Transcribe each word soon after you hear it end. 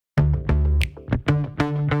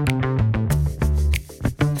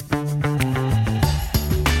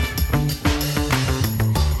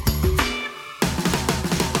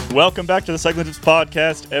Welcome back to the Cycling Tips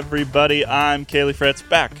Podcast, everybody. I'm Kaylee Fretz,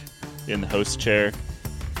 back in the host chair.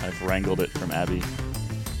 I've wrangled it from Abby,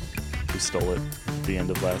 who stole it at the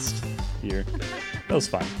end of last year. That was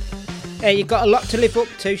fun. Hey, you got a lot to live up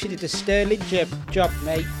to. She did a sterling job,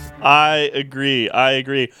 mate. I agree.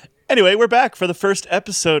 Anyway, we're back for the first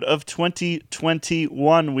episode of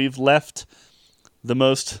 2021. We've left the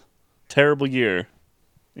most terrible year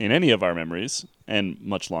in any of our memories, and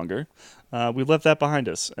much longer. We've left that behind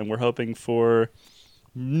us, and we're hoping for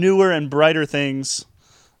newer and brighter things,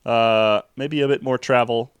 maybe a bit more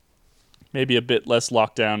travel, maybe a bit less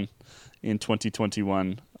lockdown in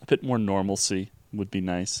 2021, a bit more normalcy would be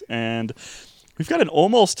nice. And we've got an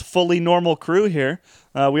almost fully normal crew here.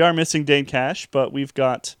 We are missing Dane Cash, but we've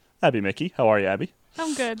got Abby Mickey. How are you, Abby?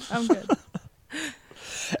 I'm good.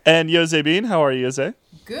 And Jose Bean. How are you, Jose?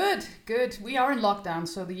 Good. We are in lockdown,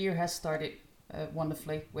 so the year has started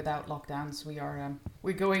wonderfully without lockdowns.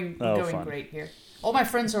 We're going great here. All my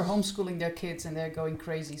friends are homeschooling their kids and they're going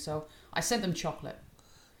crazy, so I sent them chocolate.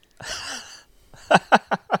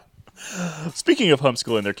 Speaking of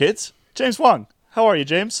homeschooling their kids, James Wong. How are you,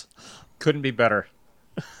 James? Couldn't be better.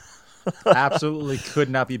 Absolutely could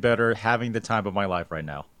not be better, having the time of my life right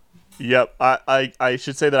now. Yep. I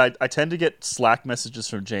should say that I tend to get Slack messages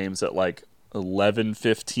from James at like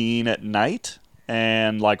 11:15 at night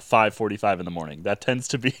and like 5:45 in the morning. That tends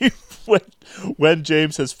to be when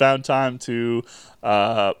James has found time to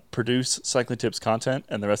produce Cycling Tips content,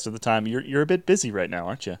 and the rest of the time you're a bit busy right now,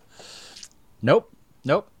 aren't you? Nope.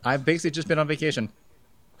 I've basically just been on vacation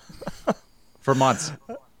for months.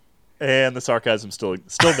 And the sarcasm's still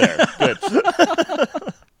there. Good.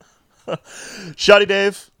 Shoddy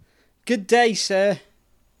Dave. Good day, sir.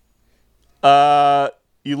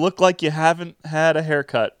 You look like you haven't had a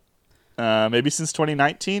haircut. Maybe since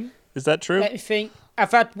 2019? Is that true? Let me think.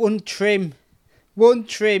 I've had one trim,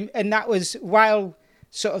 and that was while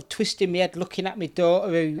sort of twisting my head looking at my daughter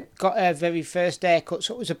who got her very first haircut,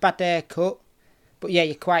 so it was a bad haircut. But yeah,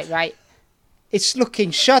 you're quite right. It's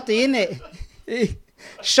looking shoddy, isn't it?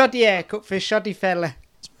 Shoddy haircut for a shoddy fella.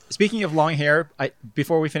 Speaking of long hair,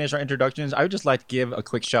 before we finish our introductions, I would just like to give a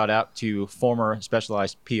quick shout out to former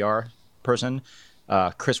Specialized PR person,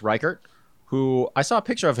 Chris Reichert, who I saw a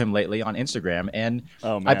picture of him lately on Instagram, and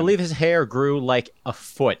I believe his hair grew like a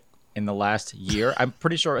foot in the last year. I'm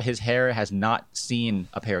pretty sure his hair has not seen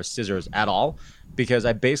a pair of scissors at all, because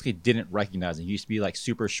I basically didn't recognize him. He used to be like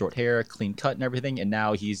super short hair, clean cut and everything, and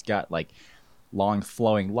now he's got like long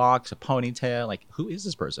flowing locks, a ponytail. Like, who is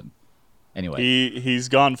this person? Anyway. He's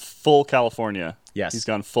gone full California. Yes. He's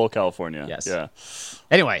gone full California. Yes. Yeah.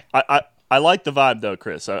 Anyway. I like the vibe, though,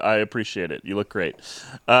 Chris. I appreciate it. You look great.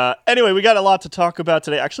 Anyway, we got a lot to talk about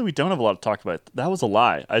today. Actually, we don't have a lot to talk about. That was a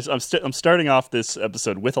lie. I'm starting off this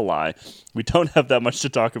episode with a lie. We don't have that much to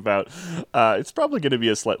talk about. It's probably going to be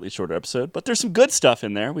a slightly shorter episode, but there's some good stuff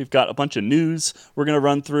in there. We've got a bunch of news we're going to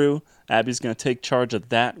run through. Abby's going to take charge of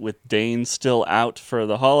that with Dane still out for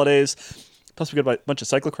the holidays. Plus, we got a bunch of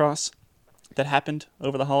cyclocross that happened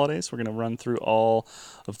over the holidays. We're going to run through all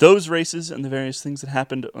of those races and the various things that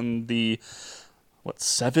happened on the,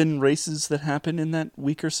 7 races that happened in that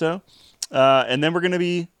week or so. And then we're going to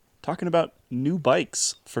be talking about new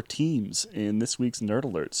bikes for teams in this week's Nerd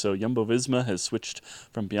Alert. So Jumbo-Visma has switched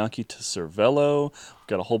from Bianchi to Cervelo. We've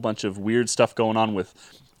got a whole bunch of weird stuff going on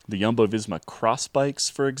with the Jumbo-Visma cross bikes,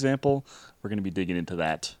 for example. We're going to be digging into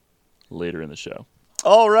that later in the show.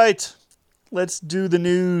 All right, let's do the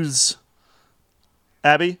news.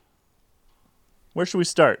 Abby, where should we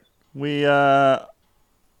start? We've got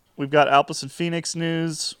Alpecin Phoenix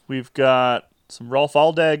news. We've got some Rolf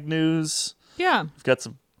Aldag news. Yeah. We've got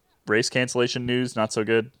some race cancellation news. Not so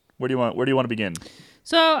good. Where do you want to begin?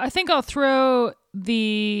 So I think I'll throw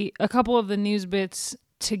a couple of the news bits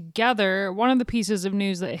together. One of the pieces of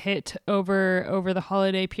news that hit over the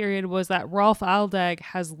holiday period was that Rolf Aldag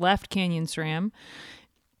has left Canyon SRAM.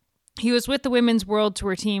 He was with the Women's World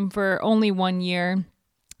Tour team for only 1 year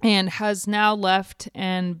and has now left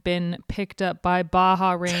and been picked up by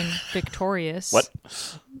Bahrain Victorious. What?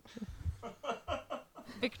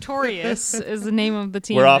 Victorious is the name of the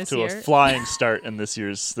team. We're off this to year. a flying start in this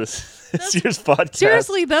year's podcast.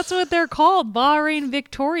 Seriously, that's what they're called. Bahrain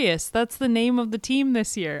Victorious. That's the name of the team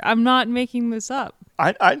this year. I'm not making this up.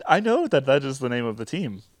 I know that is the name of the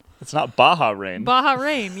team. It's not Bahrain.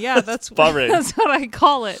 Bahrain, yeah, that's Bahrain. That's what I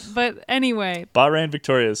call it. But anyway, Bahrain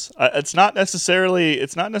Victorious. It's not necessarily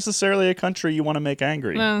a country you want to make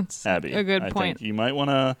angry. No, it's Abby, a good I point. think you might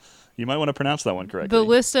want to pronounce that one correctly. The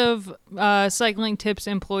list of Cycling Tips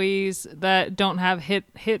employees that don't have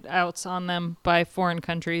hit outs on them by foreign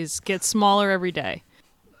countries gets smaller every day.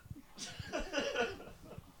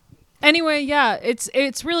 Anyway, yeah,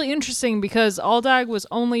 it's really interesting because Aldag was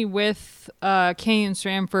only with Canyon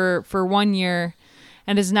SRAM for 1 year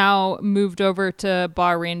and is now moved over to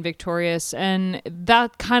Bahrain Victorious, and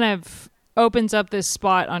that kind of opens up this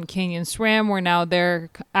spot on Canyon SRAM where now they're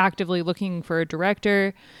actively looking for a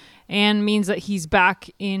director, and means that he's back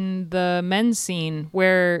in the men's scene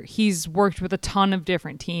where he's worked with a ton of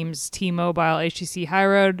different teams: T-Mobile, HTC High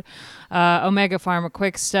Road, Omega Pharma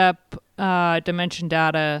Quickstep, Dimension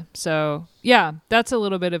Data. So yeah, that's a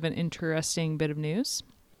little bit of an interesting bit of news.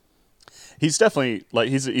 He's definitely like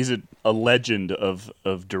he's a legend of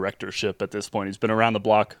directorship at this point. He's been around the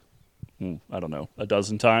block, I don't know, a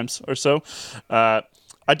dozen times or so.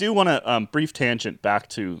 I do want to brief tangent back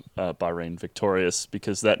to Bahrain Victorious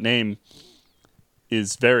because that name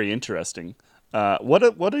is very interesting. What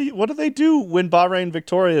do they do when Bahrain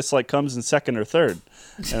Victorious like comes in second or third?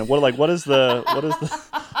 And what does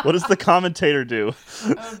the commentator do?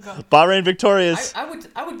 Oh, God. Bahrain Victorious.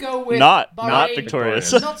 I would go with not Bahrain,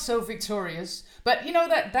 victorious. not so victorious. But you know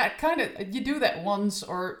that kind of, you do that once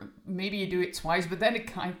or maybe you do it twice, but then it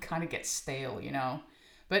kind of gets stale, you know.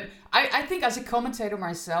 But I think as a commentator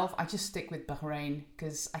myself, I just stick with Bahrain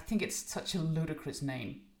because I think it's such a ludicrous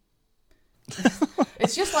name.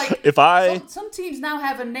 It's just like some teams now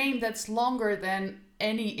have a name that's longer than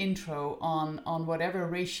any intro on whatever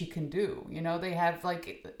race you can do. You know, they have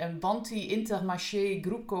like Banti, Intermarché,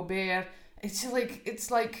 Groupe Gobert. It's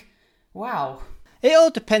like wow. It all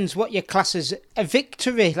depends what your class is a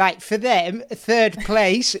victory. Like for them, third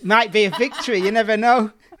place might be a victory. You never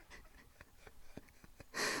know.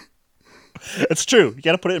 It's true. You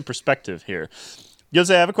got to put it in perspective here.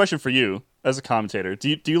 Jose, I have a question for you as a commentator.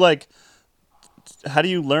 Do you like? How do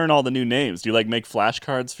you learn all the new names? Do you like make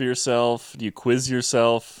flashcards for yourself? Do you quiz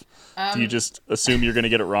yourself? Do you just assume you're going to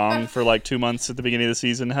get it wrong for like 2 months at the beginning of the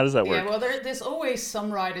season? How does that work? Yeah, well, there's always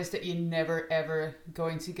some riders that you're never ever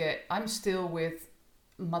going to get. I'm still with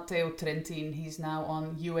Matteo Trentin. He's now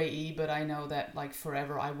on UAE, but I know that like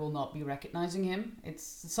forever I will not be recognizing him. It's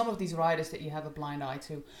some of these riders that you have a blind eye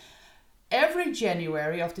to. Every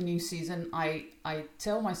January of the new season, I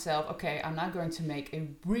tell myself, okay, I'm now going to make a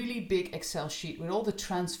really big Excel sheet with all the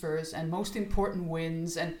transfers and most important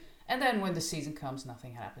wins. And then when the season comes,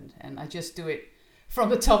 nothing happened. And I just do it from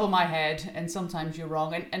the top of my head. And sometimes you're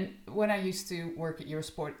wrong. And when I used to work at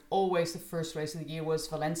Eurosport, always the first race of the year was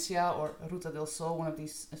Valencia or Ruta del Sol, one of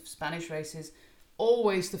these Spanish races.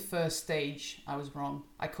 Always the first stage, I was wrong.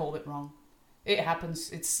 I called it wrong. It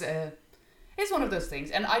happens. It's one of those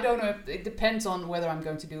things, and I don't know if it depends on whether I'm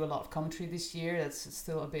going to do a lot of commentary this year. That's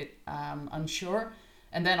still a bit unsure,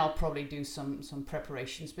 and then I'll probably do some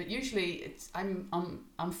preparations. But usually, I'm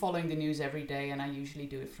following the news every day, and I usually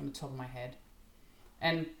do it from the top of my head,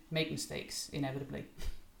 and make mistakes inevitably.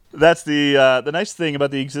 That's the nice thing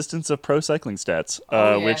about the existence of Pro Cycling Stats,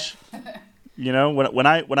 which. You know, when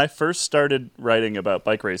I first started writing about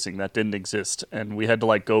bike racing, that didn't exist, and we had to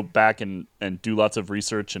like go back and do lots of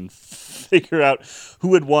research and figure out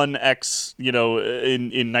who had won X, you know,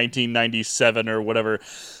 in 1997 or whatever.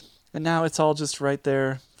 And now it's all just right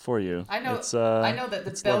there for you. I know that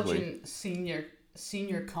the Belgian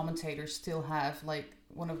senior commentators still have like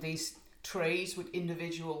one of these trays with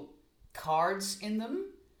individual cards in them,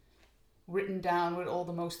 written down with all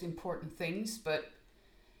the most important things, but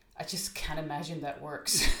I just can't imagine that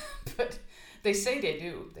works. But they say they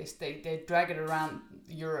do. They drag it around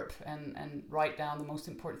Europe and write down the most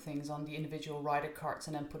important things on the individual rider cards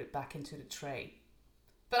and then put it back into the tray.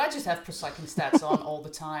 But I just have Pro Cycling Stats on all the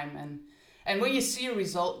time. And when you see a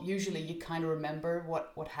result, usually you kind of remember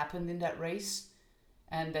what happened in that race.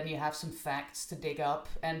 And then you have some facts to dig up.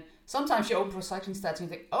 And sometimes you open Pro Cycling Stats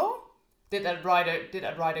and you think, oh, did that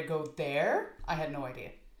rider go there? I had no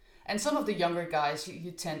idea. And some of the younger guys,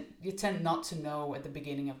 you tend not to know at the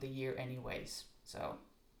beginning of the year anyways. So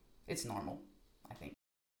it's normal, I think.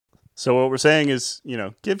 So what we're saying is, you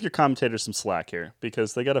know, give your commentators some slack here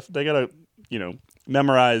because they gotta, you know,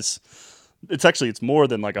 memorize. It's more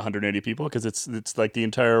than like 180 people because it's like the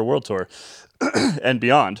entire world tour and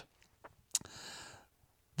beyond.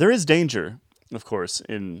 There is danger, of course,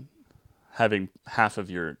 in having half of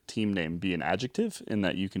your team name be an adjective in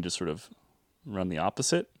that you can just sort of run the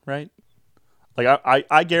opposite, right? Like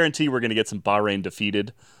I guarantee we're going to get some Bahrain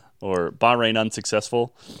defeated or Bahrain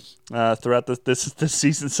unsuccessful throughout this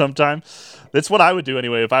season sometime. That's what I would do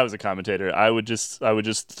anyway if I was a commentator. I would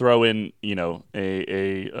just throw in, you know,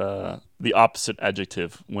 the opposite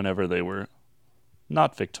adjective whenever they were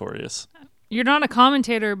not victorious. You're not a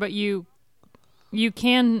commentator, but you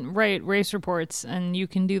can write race reports, and you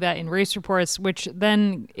can do that in race reports, which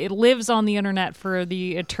then it lives on the internet for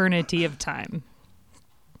the eternity of time.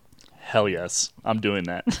 Hell yes, I'm doing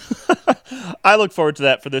that. I look forward to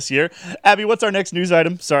that for this year. Abby, what's our next news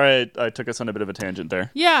item? Sorry, I took us on a bit of a tangent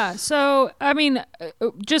there. Yeah, so, I mean,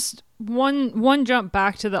 just one jump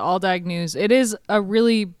back to the Aldag news. It is a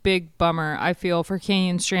really big bummer, I feel, for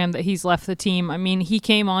Canyon Stram that he's left the team. I mean, he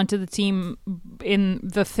came onto the team in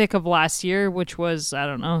the thick of last year, which was, I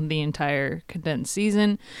don't know, the entire condensed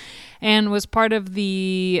season, and was part of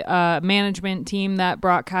the management team that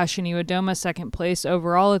brought Kashani Odoma second place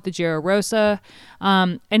overall at the Giro Rosa.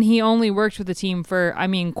 And he only worked with the team for, I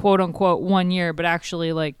mean, quote unquote, 1 year, but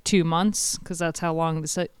actually like 2 months, because that's how long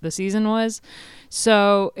the season was.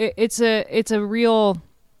 So it's a real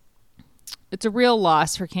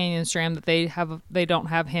loss for Canyon Stram that they don't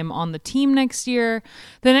have him on the team next year.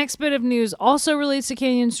 The next bit of news also relates to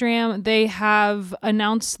Canyon Stram. They have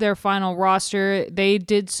announced their final roster. They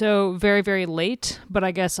did so very, very late, but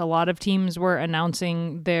I guess a lot of teams were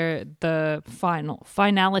announcing the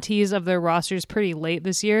finalities of their rosters pretty late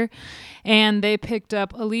this year. And they picked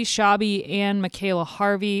up Elise Shabi and Michaela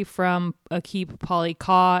Harvey from Ekip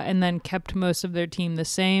Polyka and then kept most of their team the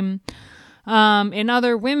same. In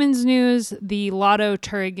other women's news, the Lotto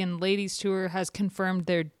Thüringen Ladies Tour has confirmed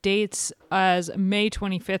their dates as May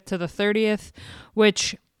 25th to the 30th,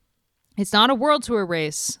 which it's not a world tour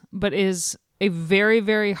race, but is a very,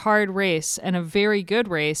 very hard race and a very good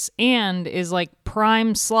race, and is like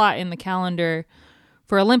prime slot in the calendar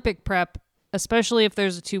for Olympic prep, especially if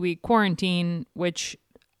there's a 2-week quarantine, which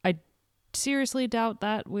I seriously doubt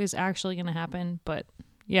that was actually going to happen, but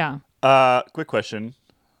yeah. Quick question.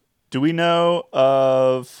 Do we know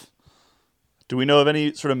of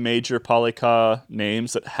any sort of major Polyka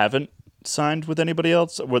names that haven't signed with anybody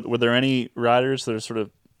else? Were there any riders that are sort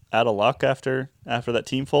of out of luck after that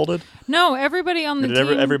team folded? No, everybody on the team.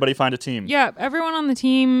 Did everybody find a team? Yeah, everyone on the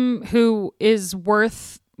team who is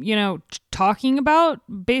worth, talking about,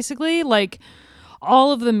 basically. Like,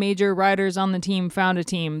 all of the major riders on the team found a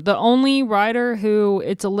team. The only rider who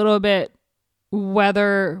it's a little bit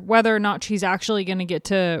whether or not she's actually going to get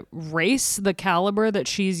to race the caliber that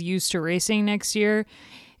she's used to racing next year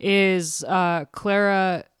is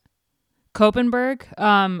Clara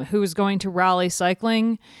Koppenberg, who is going to Rally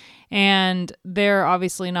Cycling, and they're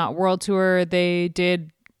obviously not World Tour. They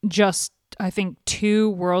did just, I think,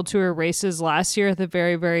 2 World Tour races last year at the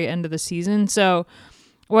very, very end of the season. So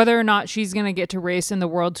whether or not she's going to get to race in the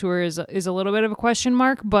World Tour is a little bit of a question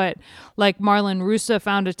mark, but like Marlon Russa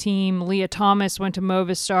found a team, Leah Thomas went to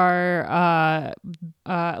Movistar,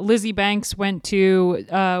 Lizzie Banks went to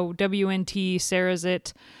WNT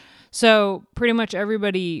Cerazit. So pretty much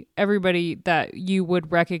everybody that you would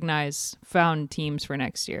recognize found teams for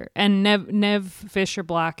next year. And Nev Fisher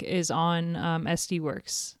Black is on SD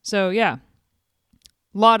Works. So yeah,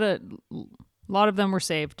 a lot of them were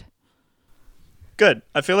saved. Good.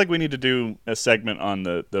 I feel like we need to do a segment on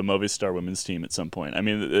the Movistar women's team at some point. I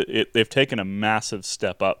mean, they've taken a massive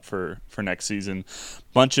step up for next season.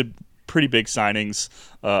 Bunch of pretty big signings,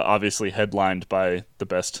 obviously headlined by the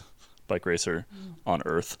best bike racer on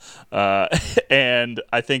earth. And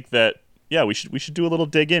I think that, yeah, we should do a little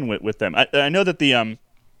dig in with them. I know that the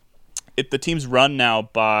team's run now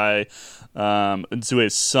by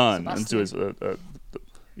Nzue's son.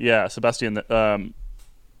 Sebastian.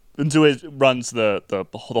 Nzue runs the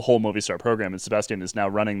whole Movistar program, and Sebastian is now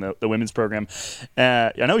running the women's program.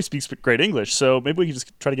 I know he speaks great English, so maybe we can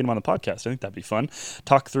just try to get him on the podcast. I think that'd be fun.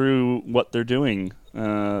 Talk through what they're doing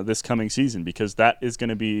this coming season, because that is going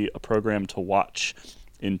to be a program to watch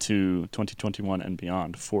into 2021 and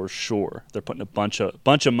beyond for sure. They're putting a bunch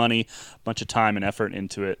of money, bunch of time and effort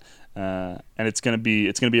into it, and it's going to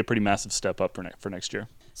be a pretty massive step up for next year.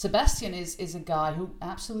 Sebastian is a guy who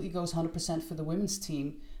absolutely goes 100% for the women's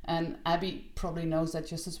team. And Abby probably knows that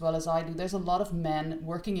just as well as I do. There's a lot of men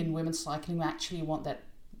working in women's cycling who actually want that,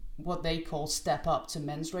 what they call step up to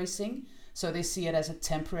men's racing. So they see it as a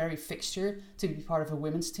temporary fixture to be part of a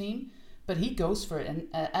women's team. But he goes for it, and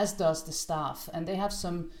as does the staff. And they have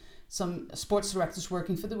some sports directors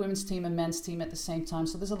working for the women's team and men's team at the same time.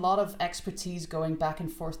 So there's a lot of expertise going back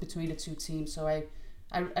and forth between the two teams. So I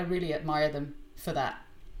really admire them for that.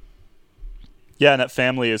 Yeah, and that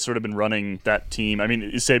family has sort of been running that team. I mean,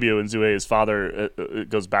 Eusebio Nzue, his father,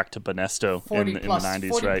 goes back to Banesto in the 90s,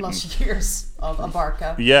 40 right? 40 plus years of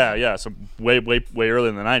Abarca. Yeah, so way early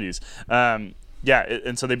in the 90s.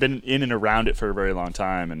 And so they've been in and around it for a very long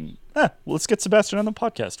time. And let's get Sebastian on the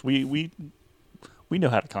podcast. We know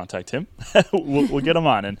how to contact him. we'll get him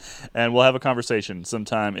on, and we'll have a conversation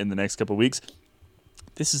sometime in the next couple of weeks.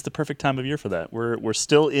 This is the perfect time of year for that. We're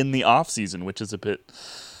still in the off season, which is a bit.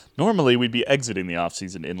 Normally, we'd be exiting the off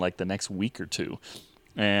season in like the next week or two,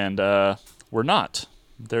 and we're not,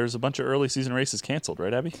 there's a bunch of early season races canceled,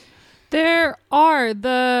 right, Abby? There are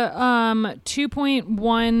the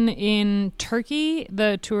 2.1 in Turkey,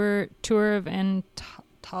 the Tour of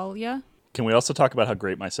Antalya. Can we also talk about how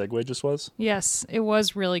great my segue just was? Yes, it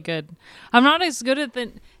was really good. I'm not as good at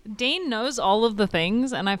the... Dane knows all of the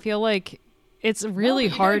things, and I feel like it's really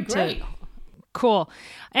hard to... Cool.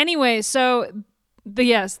 Anyway, so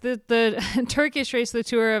the Turkish race, the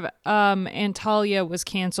Tour of Antalya, was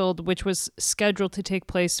canceled, which was scheduled to take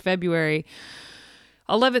place February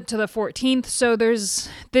 11th to the 14th. So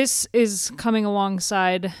this is coming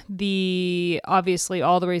alongside obviously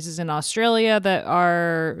all the races in Australia that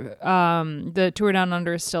are the Tour Down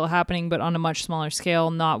Under is still happening, but on a much smaller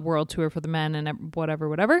scale, not World Tour for the men and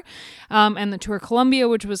whatever. And the Tour Colombia,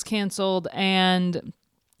 which was canceled, and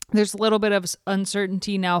there's a little bit of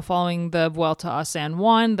uncertainty now following the Vuelta a San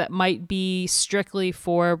Juan that might be strictly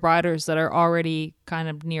for riders that are already kind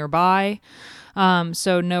of nearby.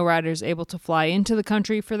 So no riders able to fly into the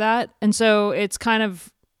country for that. And so it's kind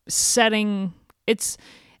of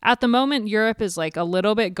at the moment, Europe is like a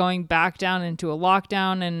little bit going back down into a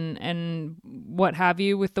lockdown and what have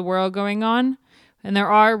you with the world going on. And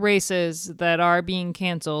there are races that are being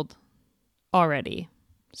canceled already.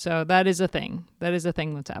 So that is a thing. That is a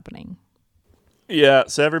thing that's happening. Yeah,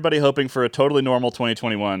 so everybody hoping for a totally normal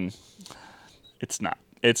 2021. It's not.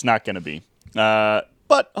 It's not going to be.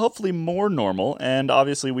 But hopefully more normal, and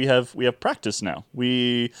obviously we have practice now.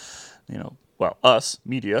 Us,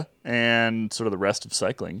 media, and sort of the rest of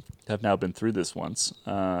cycling have now been through this once.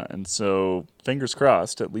 And so fingers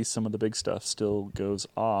crossed, at least some of the big stuff still goes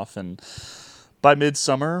off. And by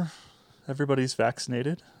midsummer, everybody's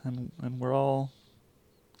vaccinated, and we're all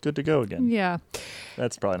good to go again. Yeah.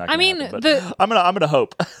 That's probably not going to happen, but I'm gonna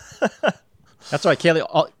hope. That's right, Kaylee.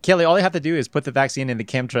 All you have to do is put the vaccine in the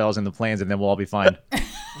chemtrails in the planes, and then we'll all be fine.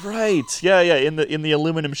 Right. Yeah. In the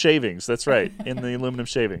aluminum shavings. That's right. In the aluminum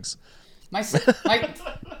shavings. My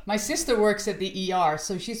sister works at the ER,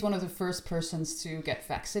 so she's one of the first persons to get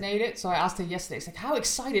vaccinated. So I asked her yesterday, it's like, how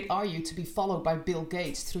excited are you to be followed by Bill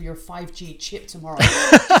Gates through your 5G chip tomorrow?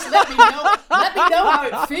 Just let me know how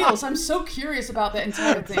it feels. I'm so curious about that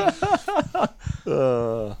entire thing.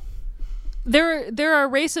 There are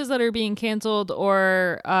races that are being canceled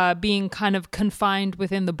or being kind of confined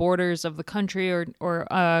within the borders of the country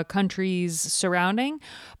or countries surrounding,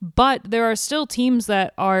 but there are still teams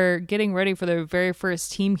that are getting ready for their very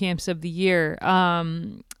first team camps of the year.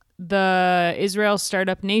 The Israel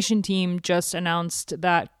Startup Nation team just announced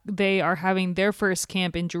that they are having their first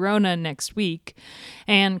camp in Girona next week,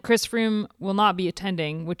 and Chris Froome will not be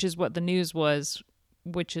attending, which is what the news was,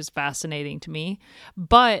 which is fascinating to me.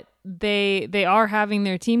 But they are having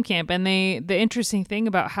their team camp, and the interesting thing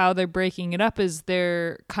about how they're breaking it up is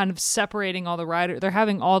they're kind of separating all the riders. They're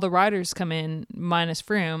having all the riders come in minus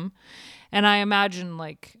Froome, and I imagine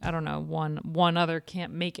one other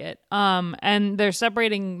can't make it. And they're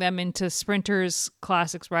separating them into sprinters,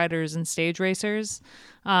 classics riders, and stage racers,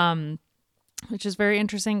 which is very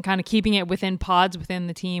interesting. Kind of keeping it within pods within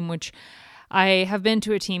the team, which I have been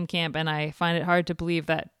to a team camp, and I find it hard to believe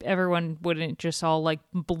that everyone wouldn't just all like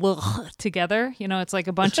blah together. It's like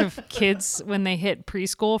a bunch of kids when they hit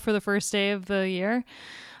preschool for the first day of the year.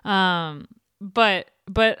 But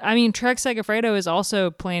I mean, Trek Segafredo is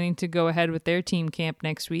also planning to go ahead with their team camp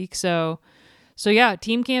next week. So yeah,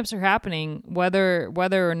 team camps are happening, whether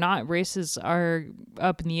or not races are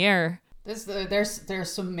up in the air.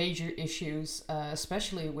 There's some major issues,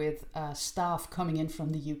 especially with staff coming in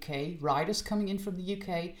from the UK, riders coming in from the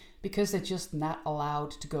UK, because they're just not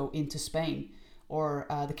allowed to go into Spain or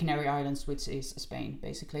the Canary Islands, which is Spain,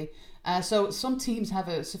 basically. So some teams have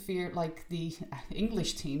a severe, like the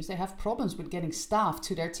English teams, they have problems with getting staff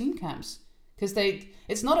to their team camps because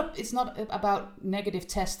it's not about negative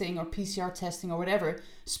testing or PCR testing or whatever.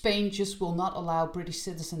 Spain just will not allow British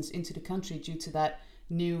citizens into the country due to that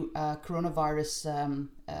new coronavirus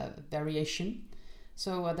variation.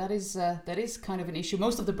 So that is kind of an issue.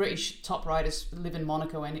 Most of the British top riders live in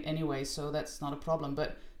Monaco anyway, so that's not a problem.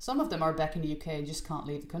 But some of them are back in the UK and just can't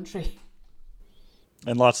leave the country.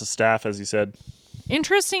 And lots of staff, as you said.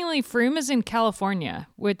 Interestingly, Froome is in California,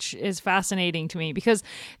 which is fascinating to me because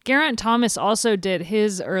Geraint Thomas also did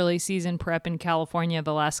his early season prep in California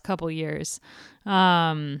the last couple years.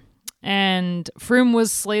 And Froome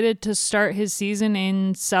was slated to start his season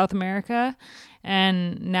in South America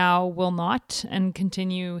and now will not and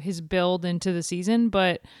continue his build into the season.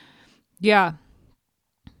 But yeah,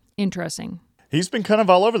 interesting. He's been kind of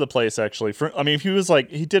all over the place, actually. He was like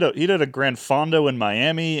he did a Gran Fondo in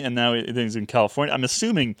Miami, and now he's in California. I'm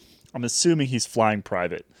assuming he's flying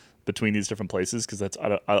private between these different places because that's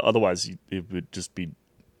otherwise it would just be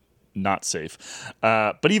not safe.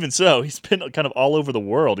 But even so, he's been kind of all over the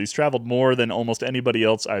world. He's traveled more than almost anybody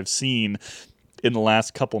else I've seen in the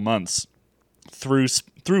last couple months through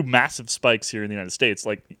massive spikes here in the United States.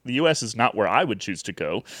 Like, the U.S. is not where I would choose to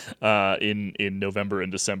go in November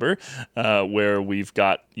and December, where we've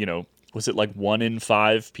got, was it like 1 in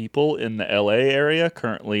 5 people in the LA area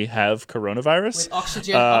currently have coronavirus? With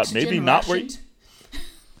oxygen maybe not where.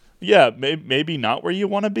 Yeah, maybe not where you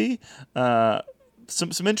want to be.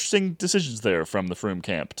 Some interesting decisions there from the Froome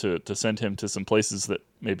camp to send him to some places that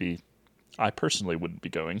maybe I personally wouldn't be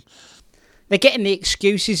going. They're getting the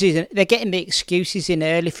excuses in. They're getting the excuses in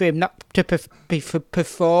early for him not to be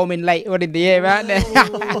performing later on in the year, aren't they?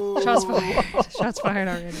 Shots fired. Shots fired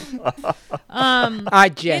already. I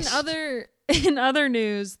jest. In other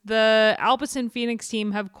news, the Alpecin Phoenix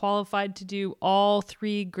team have qualified to do all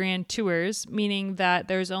 3 Grand Tours, meaning that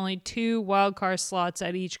there's only 2 wildcard slots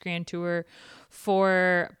at each Grand Tour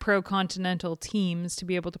for pro-continental teams to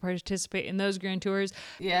be able to participate in those Grand Tours.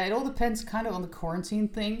 Yeah, it all depends kind of on the quarantine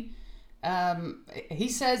thing. He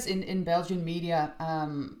says in Belgian media,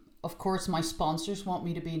 of course, my sponsors want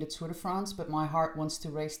me to be in the Tour de France, but my heart wants to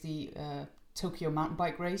race the Tokyo mountain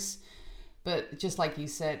bike race. But just like you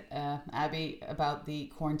said, Abby, about the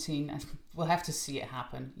quarantine, we'll have to see it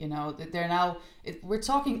happen. They're now, we're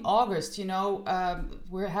talking August, we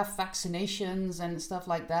have vaccinations and stuff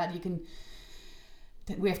like that.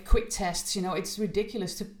 We have quick tests, it's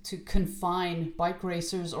ridiculous to confine bike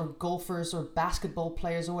racers or golfers or basketball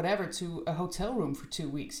players or whatever to a hotel room for 2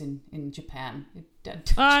 weeks in Japan.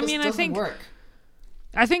 Doesn't work.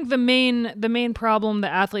 I think the main problem the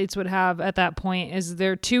athletes would have at that point is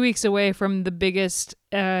they're 2 weeks away from the biggest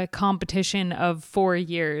competition of 4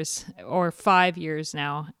 years or 5 years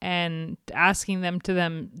now, and asking them to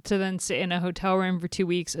then sit in a hotel room for 2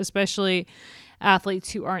 weeks, especially athletes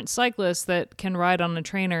who aren't cyclists that can ride on a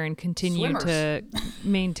trainer and continue Swimmers. to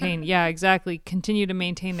maintain continue to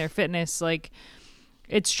maintain their fitness. Like,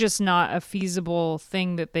 it's just not a feasible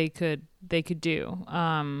thing that they could do.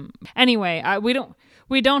 Anyway,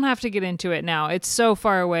 we don't have to get into it now. It's so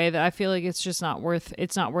far away that I feel like it's not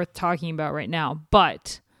worth talking about right now.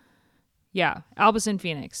 But yeah, Alpecin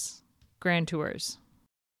Phoenix Grand Tours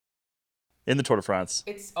In the Tour de France.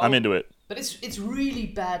 I'm into it. But it's really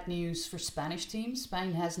bad news for Spanish teams.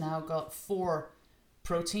 Spain has now got 4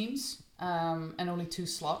 pro teams and only 2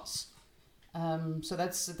 slots. So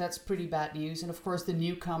that's pretty bad news. And of course, the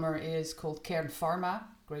newcomer is called Kern Pharma.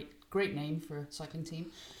 Great name for a cycling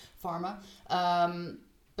team, Pharma.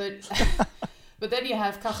 But then you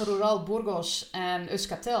have Caja Rural, Burgos, and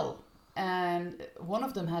Euskaltel, and one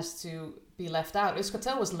of them has to be left out.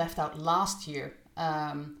 Euskaltel was left out last year.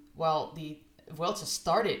 The Vuelta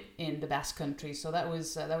started in the Basque Country, so that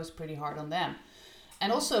was pretty hard on them.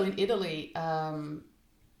 And also in Italy,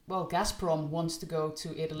 Gazprom wants to go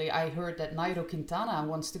to Italy. I heard that Nairo Quintana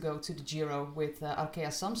wants to go to the Giro with Arkea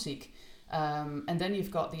Samsic. And then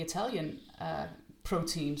you've got the Italian pro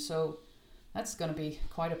team, so that's going to be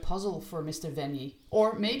quite a puzzle for Mr. Venyi.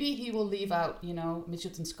 Or maybe he will leave out,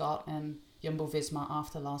 Mitchelton Scott and Jumbo-Visma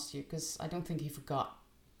after last year, because I don't think he forgot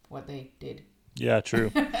what they did. Yeah,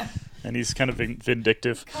 true. And he's kind of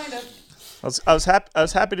vindictive. Kind of. I was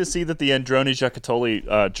happy to see that the Androni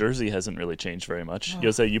Giocattoli jersey hasn't really changed very much. Oh.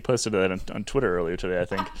 Jose, you posted that on Twitter earlier today, I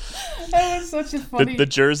think. That was such a funny. The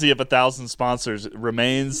jersey of 1,000 sponsors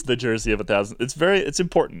remains the jersey of 1,000. It's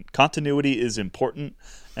important. Continuity is important,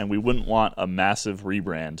 and we wouldn't want a massive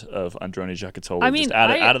rebrand of Androni Giocattoli just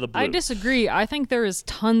out of the blue. I disagree. I think there is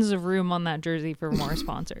tons of room on that jersey for more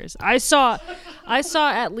sponsors. I saw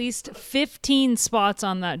at least 15 spots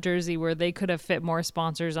on that jersey where they could have fit more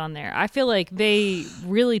sponsors on there. I feel like they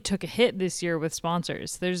really took a hit this year with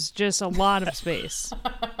sponsors. There's just a lot of space.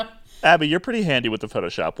 Abby, you're pretty handy with the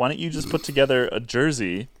Photoshop. Why don't you just put together a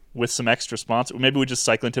jersey with some extra sponsor? Maybe we just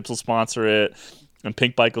Cycling Tips will sponsor it, and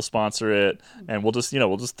Pink Bike will sponsor it, and we'll just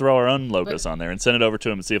throw our own logos on there and send it over to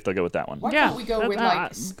them and see if they'll go with that one. Why can't we go with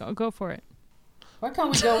go for it? Why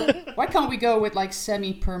can't we go with like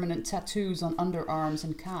semi-permanent tattoos on underarms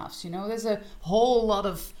and calves? There's a whole lot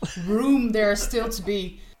of room there still to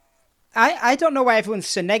be. I don't know why everyone's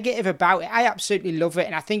so negative about it. I absolutely love it,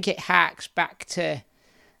 and I think it harks back to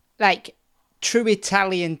like true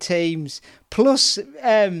Italian teams. Plus,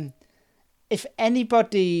 if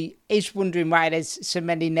anybody is wondering why there's so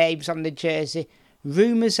many names on the jersey,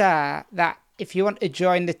 rumours are that if you want to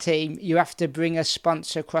join the team, you have to bring a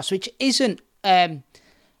sponsor across, which isn't a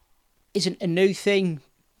new thing,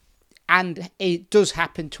 and it does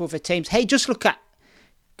happen to other teams. Hey, just look at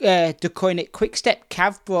Deceuninck Quickstep.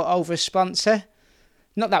 Cav brought over a sponsor.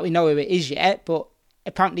 Not that we know who it is yet, but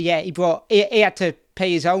apparently, yeah, he had to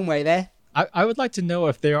pay his own way there. I would like to know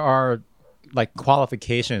if there are like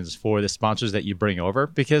qualifications for the sponsors that you bring over,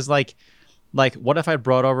 because like what if I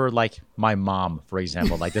brought over like my mom, for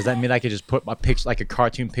example? Like, does that mean I could just put a picture, like a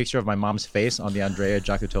cartoon picture of my mom's face on the Andrea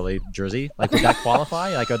Giacottoli jersey? Like, would that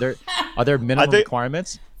qualify? Like, are there minimum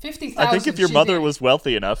requirements? 50,000. I think if your mother was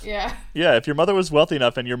wealthy enough, yeah, if your mother was wealthy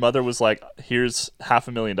enough, and your mother was like, "Here's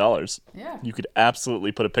 $500,000," yeah, you could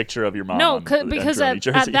absolutely put a picture of your mom. No, on because Andretti at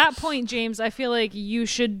jersey. that point, James, I feel like you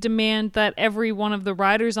should demand that every one of the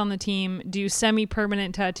riders on the team do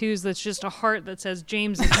semi-permanent tattoos that's just a heart that says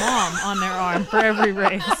James's mom on their arm for every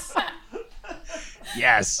race.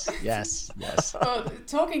 Yes.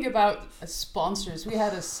 Talking about sponsors, we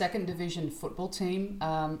had a second division football team,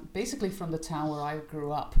 basically from the town where I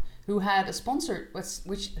grew up, who had a sponsor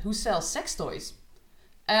who sells sex toys.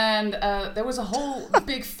 And there was a whole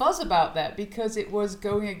big fuzz about that because it was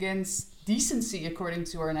going against decency according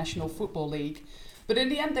to our National Football League. But in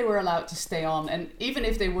the end, they were allowed to stay on. And even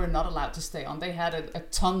if they were not allowed to stay on, they had a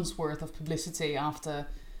ton's worth of publicity after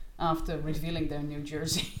revealing their new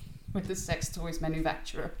jersey with the sex toys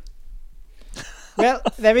manufacturer. Well,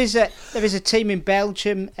 there is a team in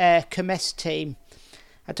Belgium, Comes team.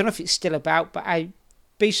 I don't know if it's still about, but I'd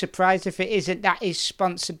be surprised if it isn't. That is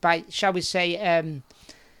sponsored by, shall we say,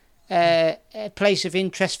 a place of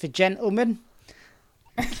interest for gentlemen.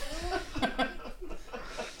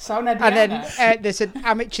 Sauna And then there's an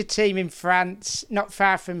amateur team in France, not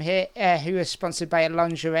far from here, who are sponsored by a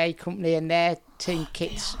lingerie company, and their team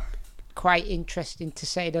kit's quite interesting, to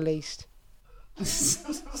say the least.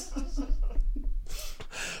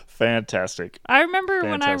 Fantastic. I remember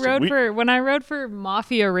when I rode for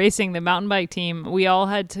Mafia Racing, the mountain bike team.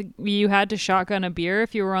 You had to shotgun a beer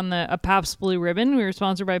if you were on a Pabst Blue Ribbon. We were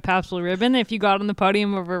sponsored by Pabst Blue Ribbon. If you got on the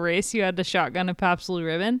podium of a race, you had to shotgun a Pabst Blue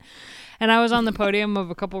Ribbon. And I was on the podium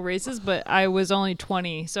of a couple races, but I was only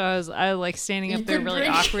 20, so I was like standing up there really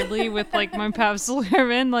awkwardly with like my Pabst Blue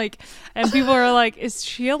Ribbon, like, and people are like, "Is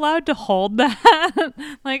she allowed to hold that?"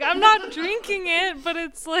 Like, I'm not drinking it, but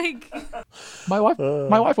it's like My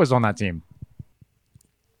wife was on that team.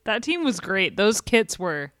 that team was great. Those kits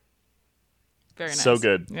were very nice. So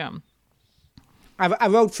good. Yeah. I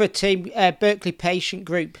rode for a team, Berkeley Patient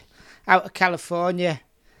Group, out of California.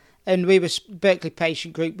 And Berkeley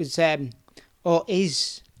Patient Group was, or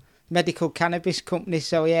is, medical cannabis company.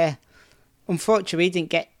 So, yeah, unfortunately, we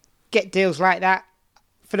didn't get deals like that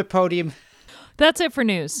for the podium. That's it for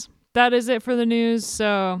news. That is it for the news.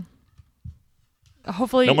 So,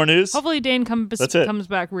 hopefully... No more news? Hopefully Dane comes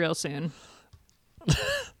back real soon.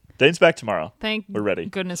 Dane's back tomorrow. We're ready.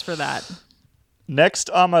 Goodness for that. Next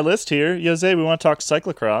on my list here, Jose, we want to talk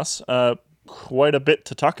cyclocross. Quite a bit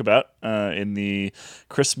to talk about in the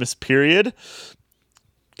Christmas period.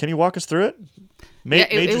 Can you walk us through it?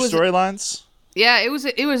 Major storylines? Yeah, it was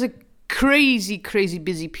a crazy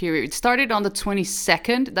busy period. It started on the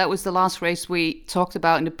 22nd. That was the last race we talked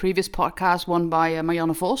about in the previous podcast, won by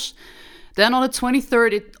Marianne Vos. Then on the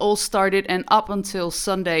 23rd, it all started, and up until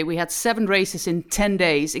Sunday, we had 7 races in 10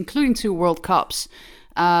 days, including 2 World Cups.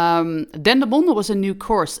 Dendermonde was a new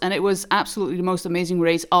course, and it was absolutely the most amazing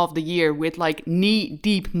race of the year with like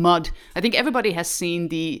knee-deep mud. I think everybody has seen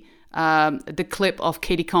the clip of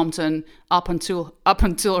Katie Compton up until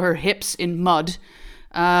her hips in mud,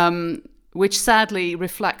 which sadly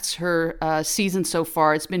reflects her season so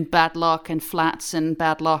far. It's been bad luck and flats and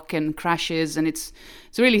bad luck and crashes, and it's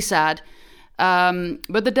really sad.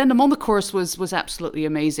 But the Dendermonde course was absolutely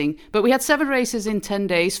amazing. But we had 7 races in 10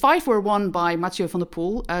 days. 5 were won by Mathieu van der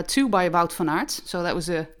Poel, 2 by Wout van Aert. So that was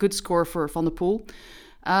a good score for Van der Poel.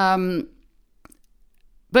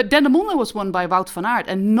 But Dendermonde was won by Wout van Aert,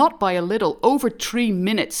 and not by a little, over 3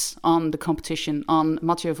 minutes on the competition on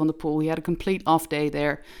Mathieu van der Poel. He had a complete off day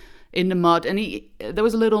there in the mud, and there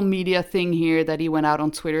was a little media thing here that he went out on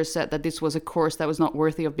Twitter, said that this was a course that was not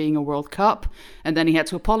worthy of being a World Cup, and then he had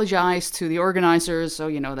to apologize to the organizers, so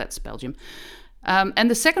that's Belgium. And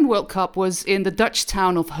the second World Cup was in the Dutch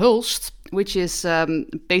town of Hulst, which is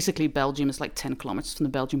basically Belgium. It's like 10 kilometers from the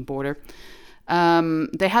Belgian border.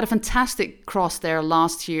 They had a fantastic cross there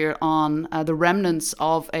last year on the remnants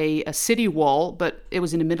of a city wall, but it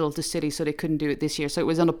was in the middle of the city, so they couldn't do it this year. So it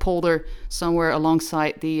was on a polder somewhere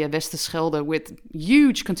alongside the Westerschelde with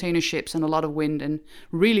huge container ships and a lot of wind and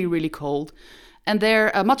really, really cold. And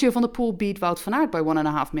there, Mathieu van der Poel beat Wout van Aert by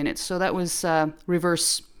 1.5 minutes. So that was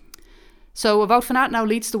reverse So Wout van Aert now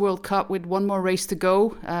leads the World Cup with one more race to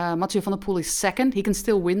go. Mathieu van der Poel is second. He can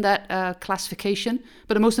still win that classification.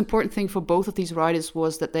 But the most important thing for both of these riders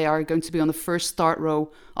was that they are going to be on the first start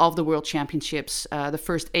row of the World Championships. The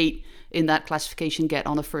first 8 in that classification get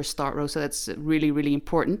on the first start row. So that's really, really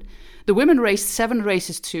important. The women raced 7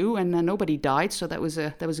 races too, and nobody died. So that was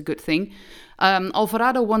a good thing.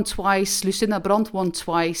 Alvarado won twice. Lucinda Brandt won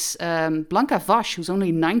twice. Blanca Vash, who's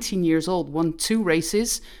only 19 years old, won 2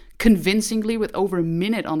 races convincingly with over a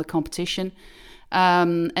minute on the competition.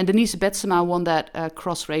 And Denise Betsema won that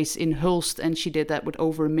cross race in Hulst, and she did that with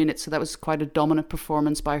over a minute. So that was quite a dominant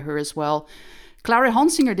performance by her as well. Clara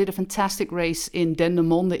Honsinger did a fantastic race in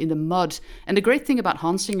Dendermonde in the mud. And the great thing about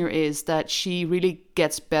Honsinger is that she really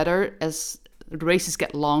gets better as the races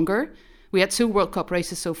get longer. We had 2 World Cup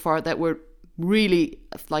races so far that were really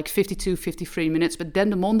like 52, 53 minutes. But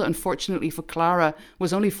Dendermonde, unfortunately for Clara,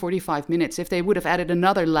 was only 45 minutes. If they would have added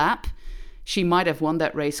another lap, she might have won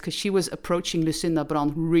that race because she was approaching Lucinda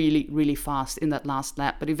Brandt really, really fast in that last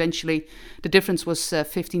lap. But eventually the difference was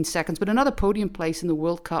 15 seconds. But another podium place in the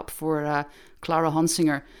World Cup for Clara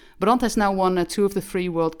Honsinger. Brandt has now won 2 of the 3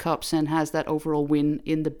 World Cups and has that overall win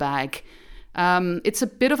in the bag. It's a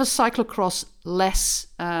bit of a cyclocross-less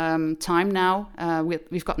time now.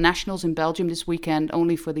 We've got nationals in Belgium this weekend,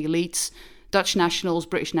 only for the elites. Dutch nationals,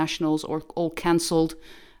 British nationals, all cancelled.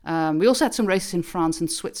 We also had some races in France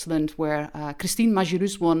and Switzerland where Christine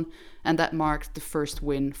Majerus won, and that marked the first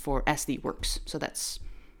win for SD Works. So that's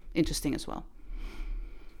interesting as well.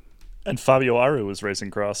 And Fabio Aru was racing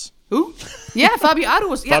cross. Who? Yeah, Fabio Aru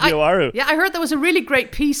was. Yeah, Fabio Aru. Yeah, I heard there was a really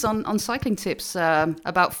great piece on Cycling Tips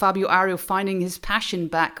about Fabio Aru finding his passion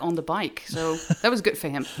back on the bike. So that was good for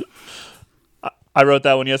him. I wrote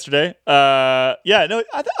that one yesterday. I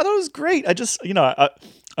thought it was great. I just,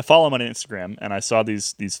 I follow him on Instagram, and I saw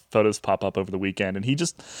these photos pop up over the weekend, and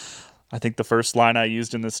I think the first line I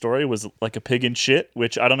used in this story was like a pig in shit,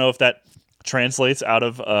 which I don't know if that translates out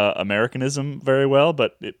of Americanism very well,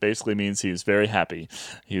 but it basically means he's very happy.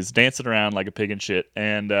 He was dancing around like a pig in shit,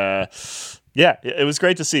 and it was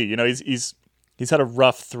great to see. He's had a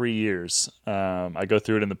rough 3 years. I go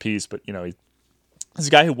through it in the piece, but he's a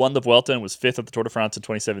guy who won the Vuelta and was 5th at the Tour de France in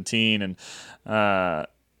 2017, and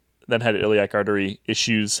then had iliac artery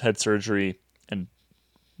issues, had surgery, and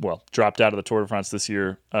dropped out of the Tour de France this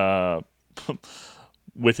year.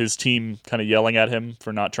 With his team kind of yelling at him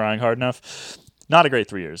for not trying hard enough. Not a great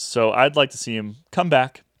 3 years. So I'd like to see him come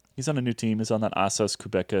back. He's on a new team. He's on that Assas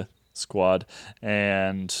Quebec squad.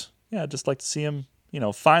 And I'd just like to see him,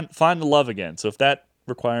 find the love again. So if that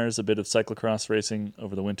requires a bit of cyclocross racing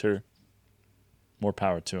over the winter, more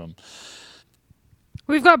power to him.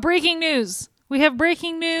 We've got breaking news. We have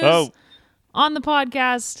breaking news on the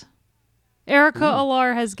podcast. Erica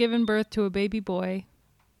Alar has given birth to a baby boy.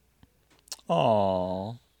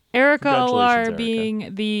 Aww. Erica Alar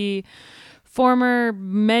being the former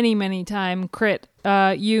many time crit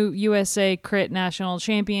USA crit national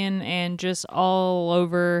champion and just all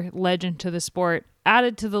over legend to the sport,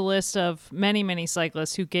 added to the list of many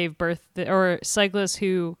cyclists who gave birth or cyclists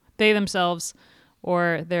who they themselves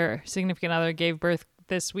or their significant other gave birth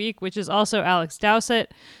this week, which is also Alex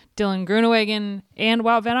Dowsett, Dylan Groenewegen, and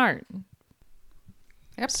Wout van Aert.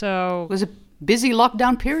 Yep. So it was a busy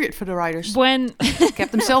lockdown period for the riders. When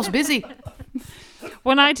kept themselves busy.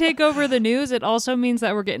 When I take over the news, it also means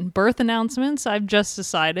that we're getting birth announcements. I've just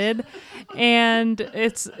decided, and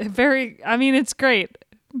it's it's great.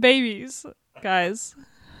 Babies, guys.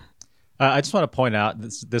 I just want to point out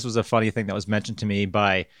this was a funny thing that was mentioned to me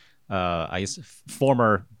by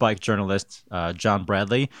former bike journalist John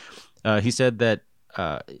Bradley. He said that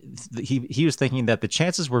he was thinking that the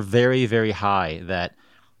chances were very, very high that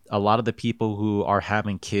a lot of the people who are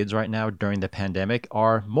having kids right now during the pandemic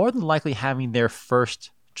are more than likely having their first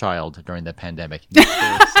child during the pandemic. Not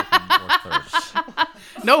their second or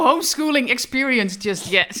third. No homeschooling experience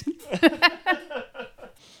just yet.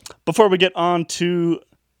 Before we get on to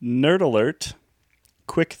Nerd Alert,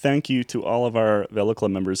 quick thank you to all of our Velo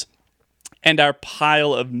Club members and our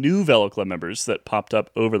pile of new Velo Club members that popped up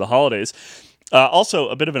over the holidays. Also,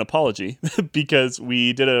 a bit of an apology because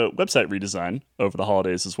we did a website redesign over the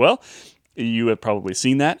holidays as well. You have probably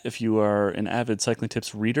seen that if you are an avid Cycling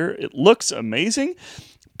Tips reader. It looks amazing,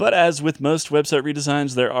 but as with most website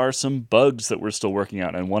redesigns, there are some bugs that we're still working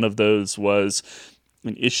out, and one of those was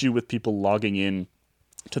an issue with people logging in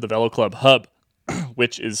to the Velo Club hub,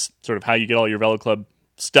 which is sort of how you get all your Velo Club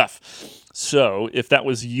stuff. So if that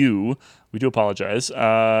was you, we do apologize.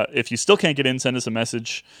 If you still can't get in, send us a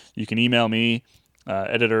message. You can email me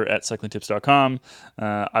editor at cyclingtips.com.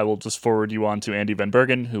 I will just forward you on to Andy Van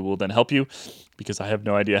Bergen, who will then help you, because I have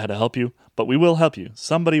no idea how to help you, but we will help you.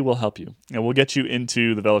 Somebody will help you, and we'll get you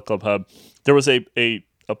into the Velo Club Hub. There was a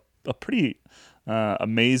pretty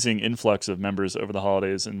amazing influx of members over the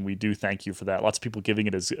holidays, and we do thank you for that. Lots of people giving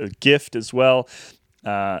it as a gift as well.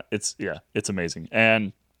 It's amazing.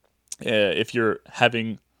 And if you're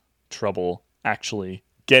having trouble actually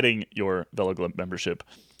getting your Velo Club membership,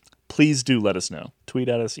 please do let us know. Tweet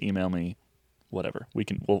at us, email me, whatever.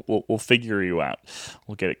 We'll figure you out.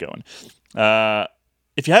 We'll get it going.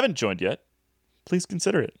 If you haven't joined yet, please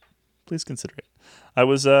consider it. I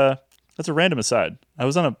was that's a random aside. I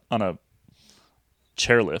was on a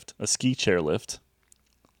chairlift, a ski chairlift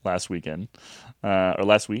last week,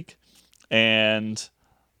 and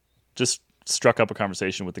just struck up a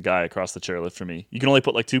conversation with the guy across the chairlift from me. You can only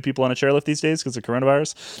put like 2 people on a chairlift these days because of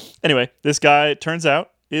coronavirus. Anyway, this guy, it turns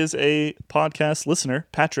out, is a podcast listener,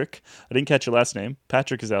 Patrick. I didn't catch your last name.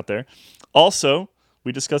 Patrick is out there. Also,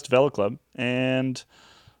 we discussed Velo Club and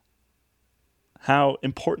how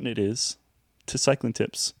important it is to Cycling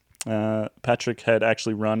Tips. Patrick had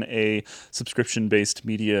actually run a subscription-based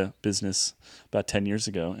media business about 10 years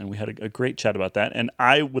ago, and we had a great chat about that. And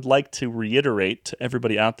I would like to reiterate to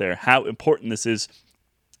everybody out there how important this is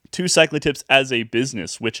to Cycling Tips as a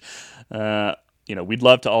business, which, we'd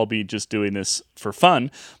love to all be just doing this for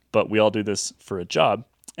fun, but we all do this for a job,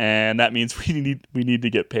 and that means we need to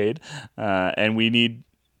get paid, and we need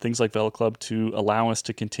things like Velo Club to allow us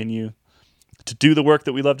to continue to do the work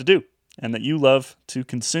that we love to do and that you love to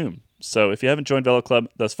consume. So if you haven't joined Velo Club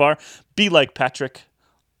thus far, be like Patrick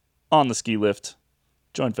on the ski lift.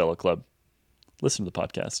 Join Velo Club. Listen to the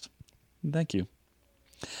podcast. Thank you.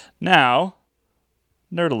 Now,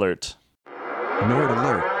 Nerd Alert. Nerd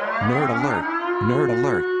Alert. Nerd Alert. Nerd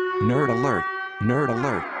Alert. Nerd Alert. Nerd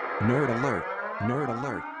Alert. Nerd Alert. Nerd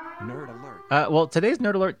Alert. Nerd Alert. Well, today's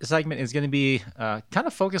Nerd Alert segment is going to be kind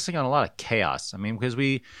of focusing on a lot of chaos. I mean, because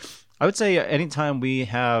I would say anytime we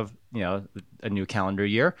have, a new calendar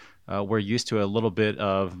year, we're used to a little bit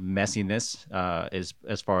of messiness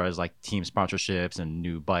as far as like team sponsorships and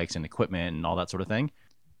new bikes and equipment and all that sort of thing.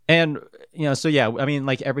 And,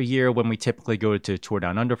 like every year when we typically go to Tour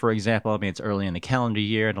Down Under, for example, it's early in the calendar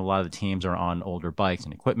year and a lot of the teams are on older bikes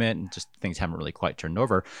and equipment and just things haven't really quite turned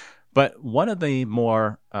over. But one of the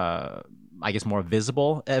more, more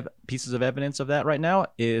visible pieces of evidence of that right now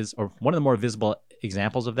one of the more visible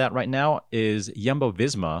examples of that right now is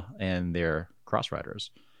Jumbo-Visma and their cross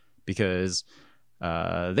riders, because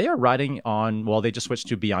they are riding on, they just switched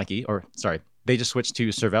to they just switched to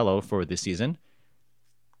Cervelo for this season,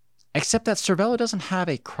 except that Cervelo doesn't have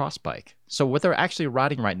a cross bike. So what they're actually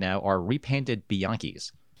riding right now are repainted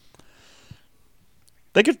Bianchis.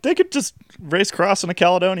 They could just race cross in a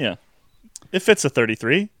Caledonia. It fits a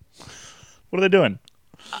 33. What are they doing?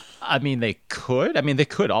 They could. They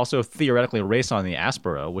could also theoretically race on the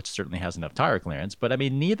Aspero, which certainly has enough tire clearance. But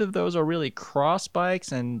neither of those are really cross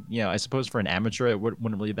bikes, and I suppose for an amateur it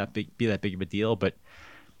wouldn't really be that big of a deal. But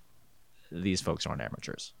these folks aren't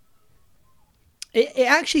amateurs. It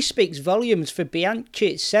actually speaks volumes for Bianchi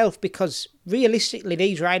itself, because realistically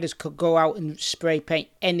these riders could go out and spray paint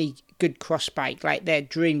any good cross bike, like their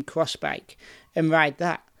dream cross bike, and ride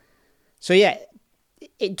that. So yeah,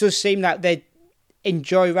 it does seem that they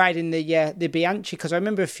enjoy riding the Bianchi, because I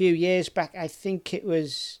remember a few years back, I think it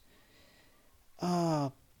was,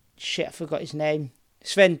 I forgot his name.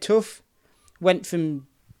 Sven Tuff went from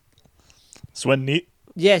Sven Nys?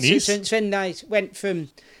 Yes, Sven Nys went from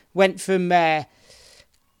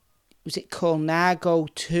was it Colnago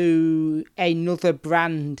to another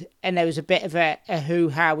brand, and there was a bit of a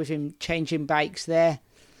hoo-ha with him changing bikes there.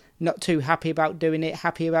 Not too happy about doing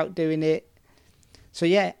it. So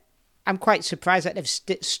yeah, I'm quite surprised that they've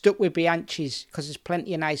stuck with Bianchis, because there's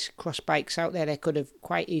plenty of nice cross bikes out there. They could have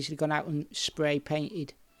quite easily gone out and spray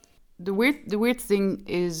painted. The weird thing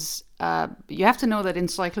is, you have to know that in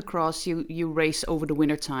cyclocross you race over the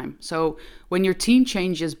winter time. So when your team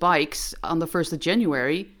changes bikes on the 1st of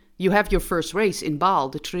January, you have your first race in Baal,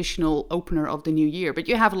 the traditional opener of the new year. But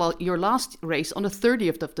you have your last race on the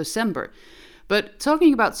 30th of December. But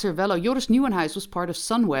talking about Cervelo, Joris Nieuwenhuis was part of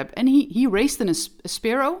Sunweb, and he raced in a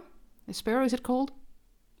Aspero. Aspero, is it called?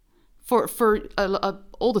 For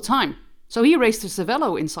all the time. So he raced a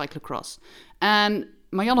Cervelo in cyclocross. And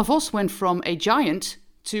Marianne Vos went from a Giant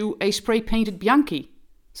to a spray-painted Bianchi.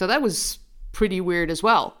 So that was pretty weird as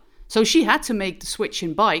well. So she had to make the switch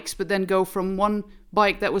in bikes, but then go from one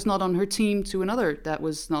bike that was not on her team to another that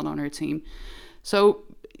was not on her team. So,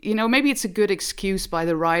 maybe it's a good excuse by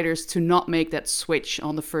the riders to not make that switch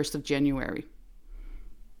on the 1st of January.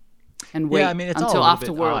 and wait it's all until a little after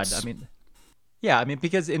bit Worlds. odd.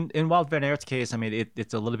 because in Wout van Aert's case,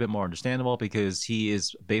 it's a little bit more understandable because he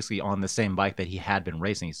is basically on the same bike that he had been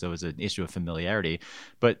racing, so it's an issue of familiarity.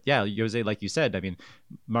 But yeah, Jose, like you said,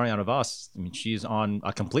 Marianne Vos, she's on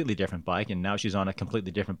a completely different bike, and now she's on a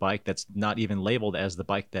completely different bike that's not even labeled as the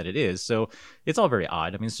bike that it is. So it's all very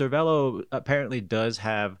odd. Cervelo apparently does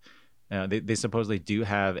have, they supposedly do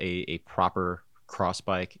have a proper cross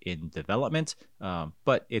bike in development,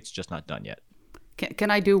 but it's just not done yet.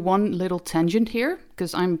 Can I do one little tangent here?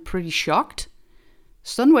 Because I'm pretty shocked.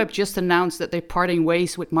 Sunweb just announced that they're parting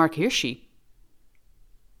ways with Mark Hirschi.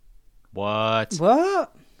 What?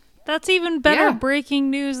 That's even better Yeah.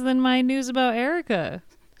 breaking news than my news about Erica.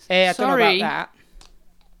 Hey, I don't know Sorry. about that.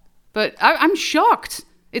 But I'm shocked.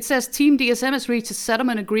 It says Team DSM has reached a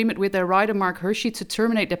settlement agreement with their rider Mark Hirschi to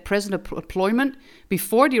terminate their present employment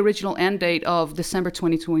before the original end date of December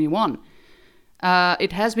 2021.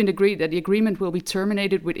 It has been agreed that the agreement will be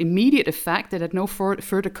terminated with immediate effect and that no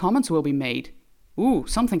further comments will be made. Ooh,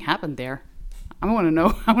 something happened there. I want to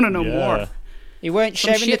know. I want to know more. You weren't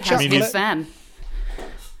Some sharing the shit has to be a chocolate. fan.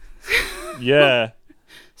 Yeah.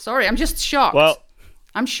 Sorry, I'm just shocked. Well,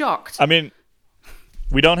 I'm shocked.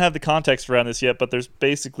 We don't have the context around this yet, but there's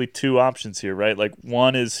basically two options here, right? Like,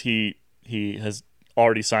 one is he has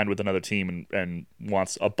already signed with another team and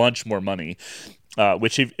wants a bunch more money,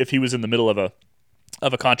 which if he was in the middle of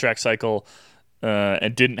a contract cycle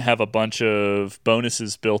and didn't have a bunch of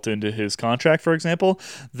bonuses built into his contract, for example,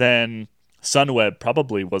 then Sunweb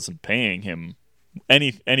probably wasn't paying him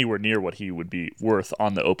anywhere near what he would be worth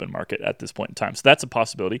on the open market at this point in time. So that's a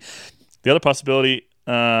possibility. The other possibility,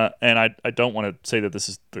 and I don't want to say that this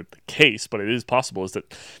is the case, but it is possible, is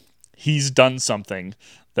that he's done something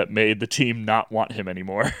that made the team not want him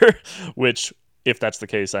anymore, which, if that's the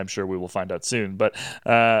case, I'm sure we will find out soon. But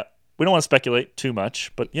we don't want to speculate too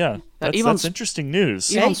much. But yeah, that's interesting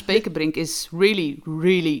news. Ivan Spekerbrink is really,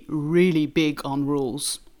 really, really big on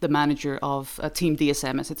rules. The manager of Team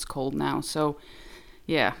DSM, as it's called now. So,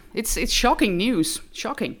 yeah, it's shocking news.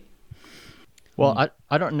 Shocking. Well,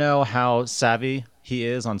 I don't know how savvy he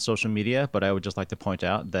is on social media, but I would just like to point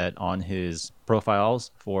out that on his profiles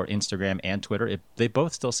for Instagram and Twitter, they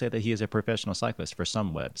both still say that he is a professional cyclist for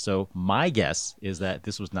Sunweb. So my guess is that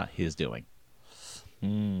this was not his doing.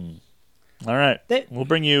 All right. We'll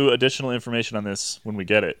bring you additional information on this when we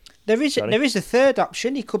get it. There is a third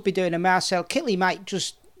option. He could be doing a Marcel Kittel. He might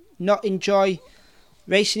just not enjoy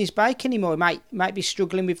racing his bike anymore. He might be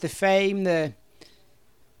struggling with the fame,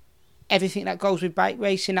 everything that goes with bike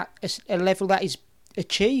racing at a level that is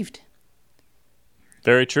achieved.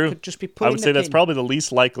 Very true. Could just be I would say that's pin. probably the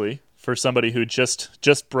least likely for somebody who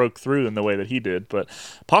just broke through in the way that he did, but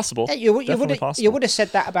possible. Definitely possible. You would have said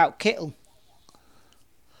that about Kittel.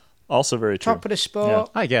 Also very true. Top of the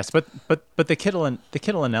sport. I guess, but the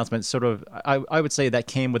Kittel announcement sort of, I would say that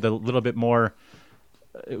came with a little bit more.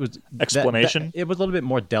 It was explanation. It was a little bit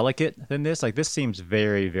more delicate than this. Like, this seems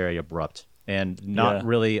very, very abrupt and not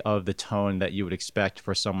really of the tone that you would expect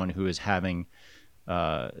for someone who is having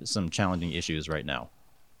some challenging issues right now.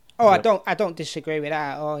 Oh, I don't disagree with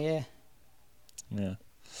that. Oh, yeah. Yeah.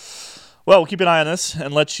 Well, we'll keep an eye on this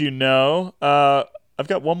and let you know. I've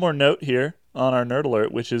got one more note here on our Nerd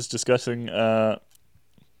Alert, which is discussing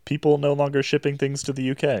people no longer shipping things to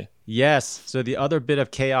the UK. Yes. So the other bit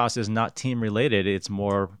of chaos is not team related. It's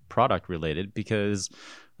more product related because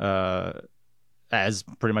as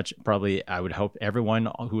pretty much probably I would hope everyone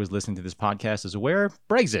who is listening to this podcast is aware,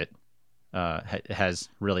 Brexit has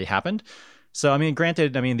really happened. So,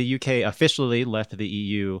 granted, the UK officially left the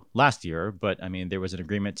EU last year, but, there was an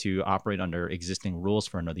agreement to operate under existing rules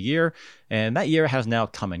for another year. And that year has now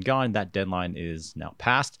come and gone. That deadline is now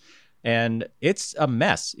passed. And it's a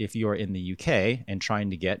mess if you're in the UK and trying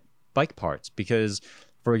to get bike parts because,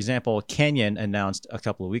 for example, Canyon announced a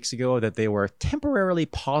couple of weeks ago that they were temporarily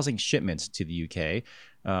pausing shipments to the UK.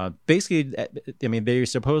 Basically, they're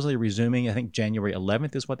supposedly resuming, I think January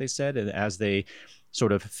 11th is what they said, as they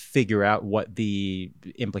sort of figure out what the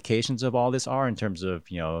implications of all this are in terms of,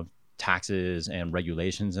 taxes and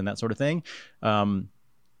regulations and that sort of thing.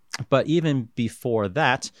 But even before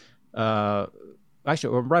that,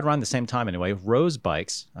 actually, right around the same time anyway, Rose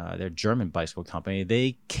Bikes, their German bicycle company,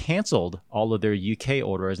 they canceled all of their UK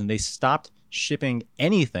orders and they stopped shipping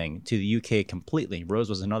anything to the UK completely. Rose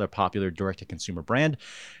was another popular direct-to-consumer brand.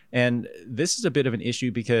 And this is a bit of an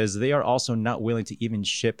issue because they are also not willing to even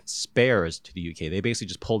ship spares to the UK. They basically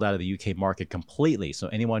just pulled out of the UK market completely. So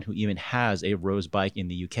anyone who even has a Rose bike in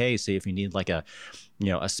the UK, say if you need like a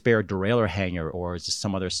spare derailleur hanger or just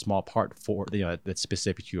some other small part for that's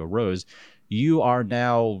specific to a Rose, you are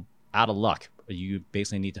now out of luck. you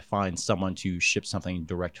basically need to find someone to ship something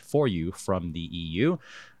direct for you from the EU.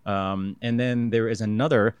 And then there is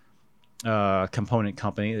another component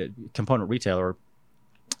retailer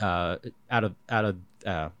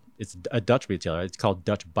it's a Dutch retailer. It's called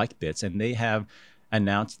Dutch Bike Bits, and they have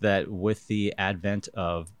announced that with the advent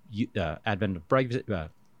of Brexit,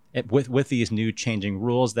 with these new changing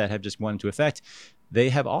rules that have just went into effect, they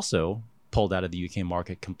have also pulled out of the UK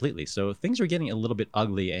market completely. So things are getting a little bit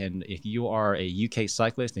ugly, and if you are a UK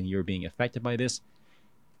cyclist and you're being affected by this,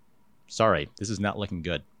 sorry, this is not looking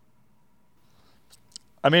good.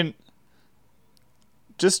 I mean,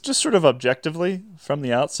 just sort of objectively from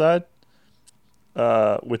the outside,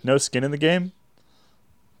 with no skin in the game,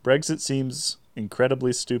 Brexit seems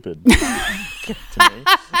incredibly stupid to me.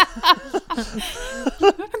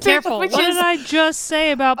 Careful. What did I just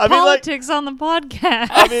say about politics on the podcast?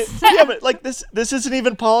 I mean, yeah, but like this isn't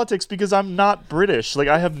even politics because I'm not British. Like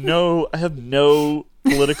I have no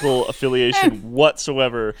political affiliation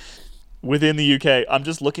whatsoever within the UK. I'm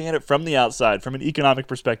just looking at it from the outside, from an economic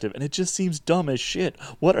perspective, and it just seems dumb as shit.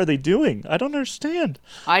 What are they doing? I don't understand.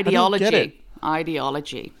 Ideology. I don't get it.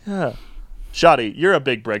 Ideology. Yeah. Shoddy, you're a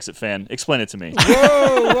big Brexit fan. Explain it to me.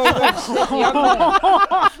 Whoa.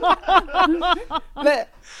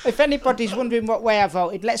 If anybody's wondering what way I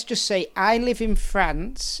voted, let's just say I live in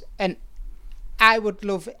France, and I would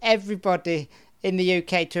love everybody in the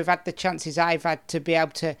UK to have had the chances I've had to be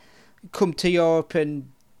able to come to Europe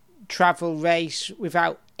and travel, race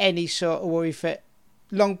without any sort of worry for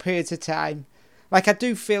long periods of time. Like, I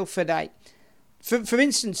do feel for that. For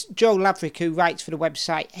instance, Joe Laverick, who writes for the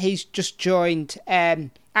website, he's just joined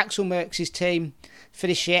Axel Merckx's team for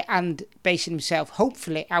this year and basing himself,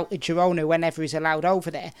 hopefully, out of Girona whenever he's allowed over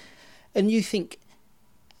there. And you think,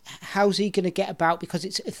 how's he going to get about? Because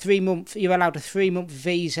it's you're allowed a 3-month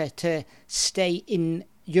visa to stay in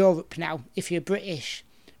Europe now if you're British.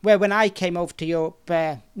 Where when I came over to Europe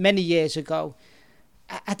many years ago,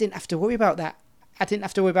 I didn't have to worry about that. I didn't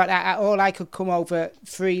have to worry about that at all. I could come over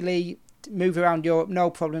freely, move around Europe, no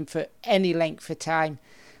problem for any length of time.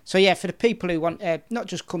 So yeah, for the people who want to not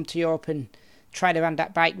just come to Europe and try their hand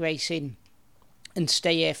at bike racing and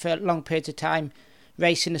stay here for long periods of time,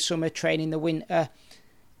 race in the summer, train in the winter,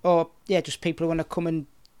 or yeah, just people who want to come and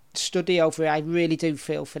study over here, I really do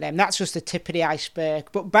feel for them. That's just the tip of the iceberg.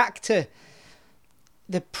 But back to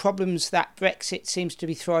the problems that Brexit seems to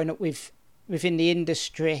be throwing up within the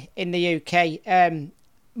industry in the UK.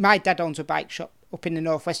 My dad owns a bike shop up in the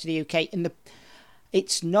northwest of the UK, and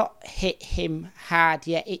it's not hit him hard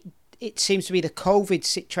yet. It seems to be the COVID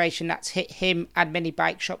situation that's hit him and many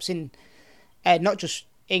bike shops in not just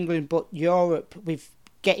England but Europe with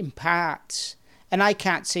getting parts. And I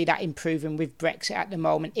can't see that improving with Brexit at the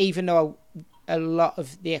moment, even though a lot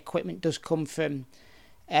of the equipment does come from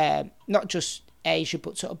not just Asia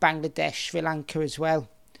but sort of Bangladesh, Sri Lanka as well.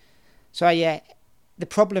 So yeah, the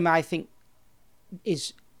problem I think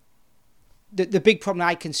is the big problem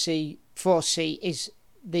I can foresee is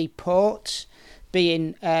the ports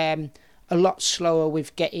being a lot slower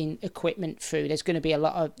with getting equipment through. There's going to be a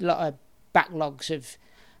lot of backlogs of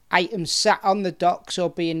items sat on the docks or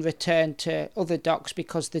being returned to other docks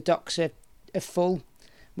because the docks are full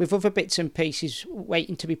with other bits and pieces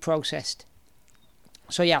waiting to be processed.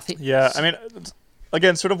 So yeah, I think. Yeah, I mean,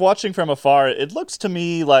 again, sort of watching from afar, it looks to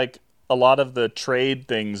me like a lot of the trade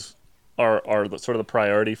things are the, sort of the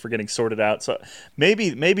priority for getting sorted out. So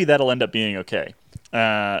maybe that'll end up being okay.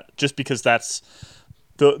 Just because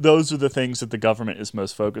those are the things that the government is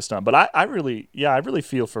most focused on. But I really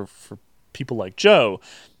feel for people like Joe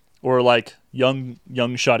or like young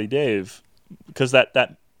Shoddy Dave, because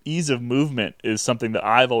that ease of movement is something that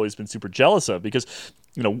I've always been super jealous of, because,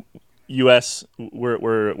 you know, U.S.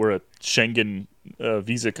 we're a Schengen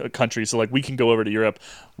visa country, so like we can go over to Europe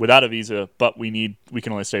without a visa, but we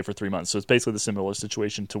can only stay for 3 months. So it's basically the similar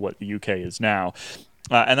situation to what the UK is now,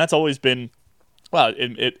 and that's always been, well,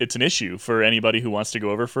 it's an issue for anybody who wants to go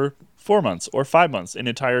over for 4 months or 5 months, an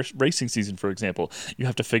entire racing season, for example. You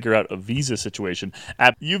have to figure out a visa situation.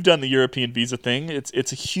 You've done the European visa thing.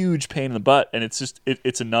 It's a huge pain in the butt, and it's just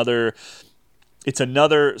it's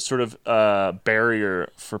another sort of barrier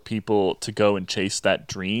for people to go and chase that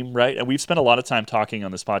dream, right? And we've spent a lot of time talking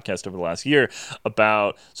on this podcast over the last year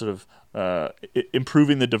about sort of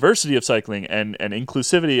improving the diversity of cycling and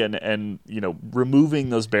inclusivity and you know, removing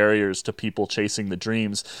those barriers to people chasing the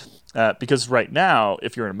dreams. Because right now,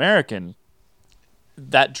 if you're an American,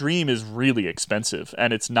 that dream is really expensive,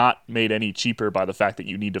 and it's not made any cheaper by the fact that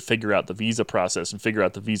you need to figure out the visa process and figure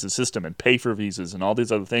out the visa system and pay for visas and all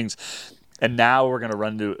these other things. And now we're going to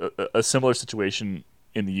run into a similar situation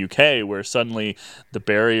in the UK, where suddenly the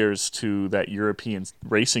barriers to that European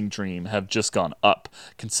racing dream have just gone up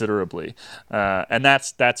considerably, and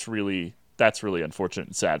that's really unfortunate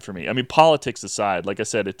and sad for me. I mean, politics aside, like I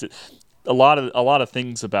said, a lot of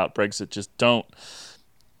things about Brexit just don't.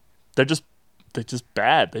 They're just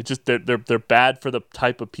bad. They're bad for the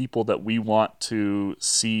type of people that we want to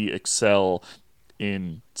see excel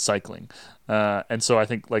in cycling. And so I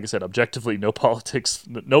think, like I said, objectively, no politics,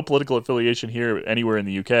 no political affiliation here anywhere in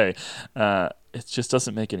the UK. It just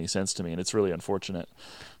doesn't make any sense to me, and it's really unfortunate.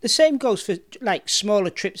 The same goes for like smaller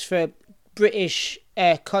trips for British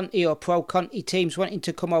Conti or Pro Conti teams wanting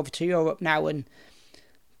to come over to Europe now and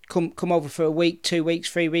come over for a week, 2 weeks,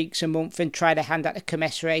 3 weeks, a month, and try to hand out the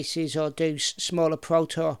Kermesse races or do smaller Pro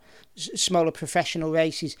Tour, smaller professional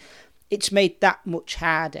races. It's made that much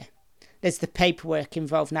harder. There's the paperwork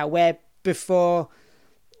involved now, where before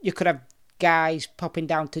you could have guys popping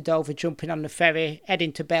down to Dover, jumping on the ferry,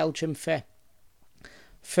 heading to Belgium for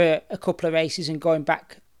a couple of races and going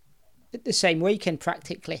back the same weekend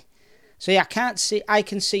practically. So yeah, I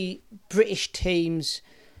can see British teams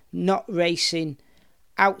not racing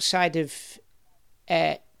outside of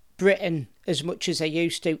Britain as much as they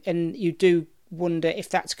used to, and you do wonder if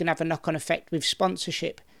that's going to have a knock-on effect with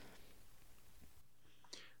sponsorship.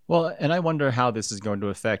 Well, and I wonder how this is going to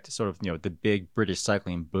affect sort of, the big British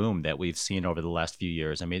cycling boom that we've seen over the last few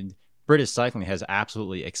years. I mean, British cycling has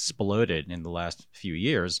absolutely exploded in the last few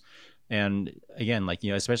years. And again,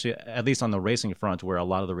 especially at least on the racing front, where a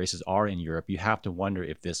lot of the races are in Europe, you have to wonder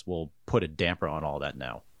if this will put a damper on all that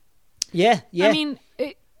now. Yeah. I mean,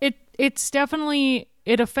 it's definitely,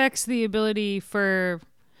 it affects the ability for.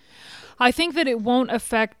 I think that it won't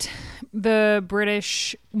affect the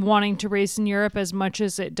British wanting to race in Europe as much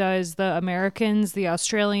as it does the Americans, the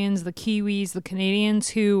Australians, the Kiwis, the Canadians,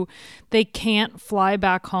 who they can't fly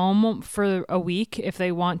back home for a week if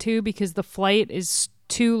they want to, because the flight is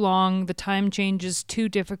too long, the time change is too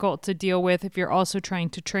difficult to deal with if you're also trying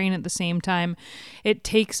to train at the same time. It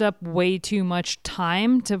takes up way too much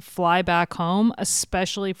time to fly back home,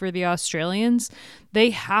 especially for the Australians. They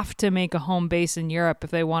have to make a home base in Europe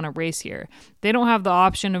if they want to race here. They don't have the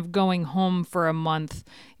option of going home for a month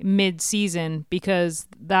mid-season, because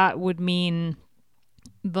that would mean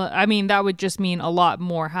that would just mean a lot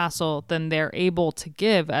more hassle than they're able to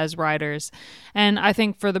give as riders. And I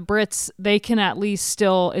think for the Brits, they can at least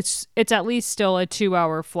still, it's at least still a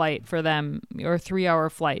 2-hour flight for them, or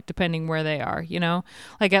 3-hour flight, depending where they are,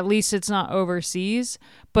 Like, at least it's not overseas,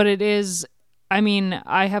 but it is. I mean,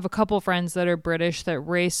 I have a couple friends that are British that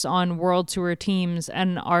race on World Tour teams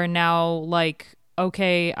and are now like,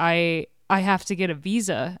 okay, I have to get a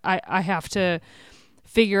visa. I have to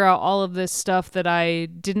figure out all of this stuff that I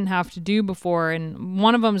didn't have to do before. And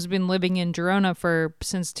one of them's been living in Girona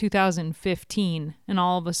since 2015. And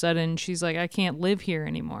all of a sudden she's like, I can't live here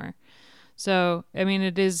anymore. So, I mean,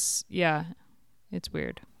 it is, yeah, it's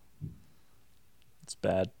weird. It's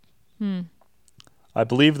bad. I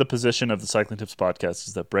believe the position of the Cycling Tips podcast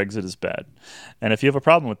is that Brexit is bad. And if you have a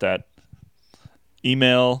problem with that,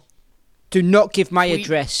 email. Do not give my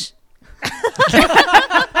address.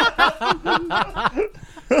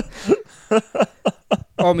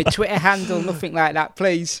 Or my Twitter handle, nothing like that,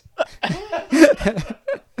 please.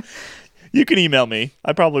 You can email me.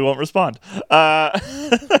 I probably won't respond.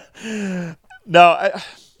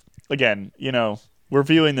 Again, we're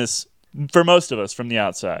viewing this, for most of us, from the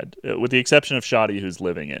outside, with the exception of Shoddy, who's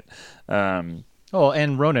living it. And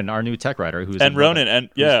Ronan, our new tech writer, who's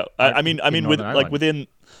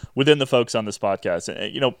within the folks on this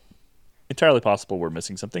podcast, entirely possible we're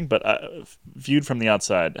missing something, but viewed from the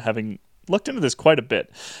outside, having looked into this quite a bit,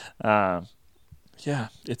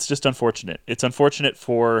 it's just unfortunate. It's unfortunate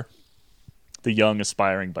for the young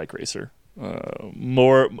aspiring bike racer.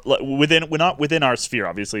 We're not within our sphere,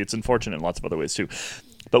 obviously. It's unfortunate in lots of other ways too,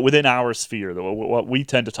 but within our sphere, what we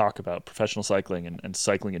tend to talk about, professional cycling and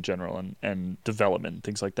cycling in general, and development,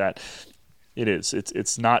 things like that.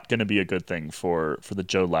 It's not going to be a good thing for the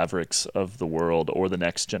Joe Lavericks of the world, or the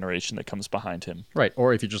next generation that comes behind him. Right,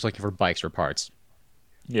 or if you're just looking for bikes or parts.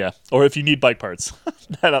 Yeah, or if you need bike parts.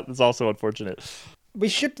 That is also unfortunate. We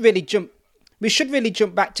should really jump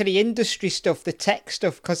back to the industry stuff, the tech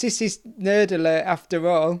stuff, because this is Nerd Alert after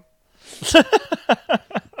all.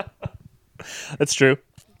 That's true.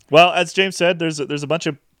 Well, as James said, there's a bunch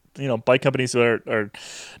of bike companies that are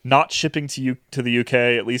not shipping to the UK,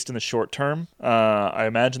 at least in the short term. I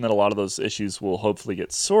imagine that a lot of those issues will hopefully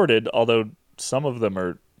get sorted, although some of them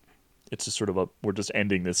are, it's just sort of we're just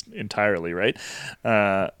ending this entirely, right?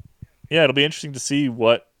 It'll be interesting to see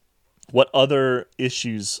what what other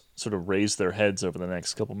issues sort of raise their heads over the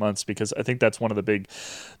next couple months, because I think that's one of the big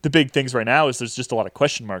things right now is there's just a lot of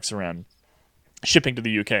question marks around shipping to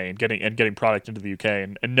the UK and getting product into the UK,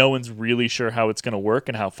 and no one's really sure how it's going to work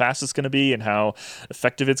and how fast it's going to be and how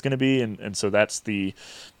effective it's going to be, and so that's a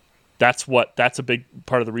big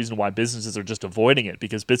part of the reason why businesses are just avoiding it,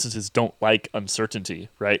 because businesses don't like uncertainty,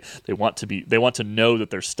 right? They want to know that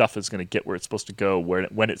their stuff is going to get where it's supposed to go,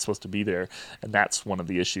 when it's supposed to be there, and that's one of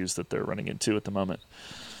the issues that they're running into at the moment.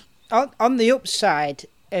 On the upside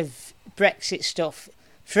of Brexit stuff,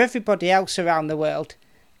 for everybody else around the world,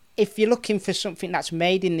 if you're looking for something that's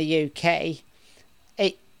made in the UK,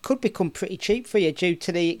 it could become pretty cheap for you due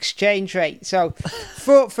to the exchange rate. So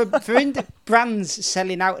for brands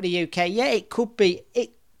selling out of the UK, yeah, it could be a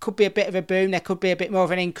bit of a boom. There could be a bit more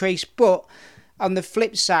of an increase. But on the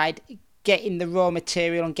flip side, getting the raw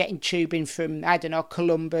material and getting tubing from, I don't know,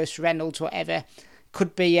 Columbus, Reynolds, whatever,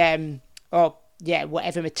 could be,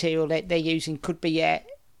 whatever material they're using could be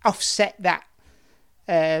offset that.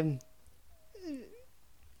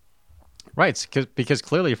 Right, because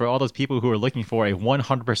clearly for all those people who are looking for a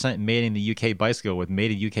 100% made in the UK bicycle with made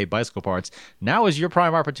in UK bicycle parts, now is your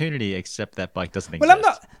prime opportunity, except that bike doesn't exist. Well, I'm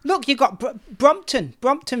not. Look, you've got Brompton,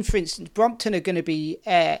 for instance. Brompton are going to be,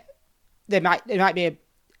 they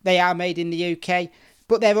are made in the UK,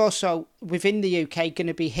 but they're also within the UK going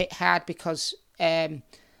to be hit hard because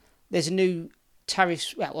there's a new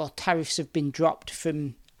tariffs. Well, tariffs have been dropped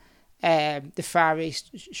from the Far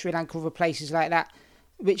East, Sri Lanka, other places like that,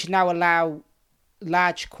 which now allow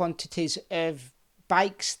large quantities of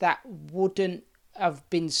bikes that wouldn't have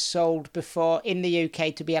been sold before in the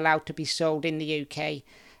UK to be allowed to be sold in the UK.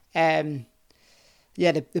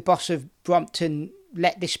 The boss of Brompton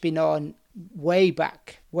let this be known way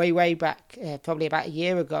back, probably about a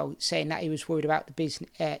year ago, saying that he was worried about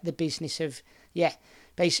the business of,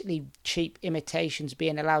 basically cheap imitations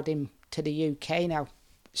being allowed into the UK now.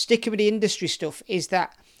 Sticking with the industry stuff is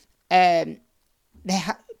that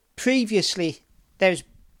previously there's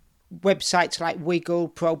websites like Wiggle,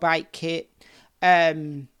 Pro Bike Kit,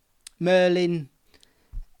 Merlin,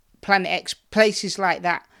 Planet X, places like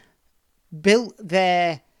that built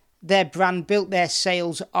their brand, built their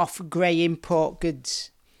sales off grey import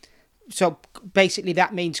goods. So basically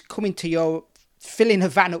that means coming to Europe, filling a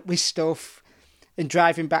van up with stuff and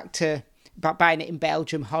driving back to, buying it in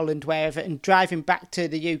Belgium, Holland, wherever, and driving back to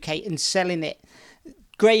the UK and selling it.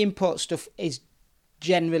 Grey import stuff is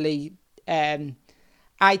generally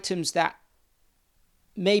items that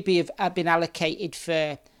maybe have been allocated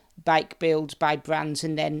for bike builds by brands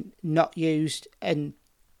and then not used and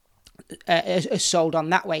are sold on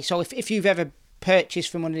that way. So if you've ever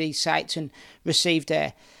purchased from one of these sites and received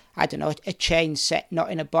a chain set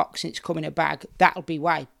not in a box and it's come in a bag, that'll be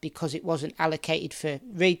why, because it wasn't allocated for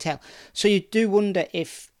retail. So you do wonder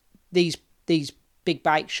if these big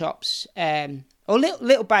bike shops or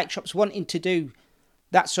little bike shops wanting to do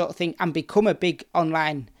that sort of thing and become a big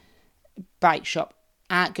online bike shop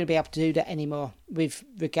aren't going to be able to do that anymore with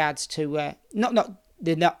regards to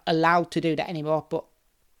they're not allowed to do that anymore, but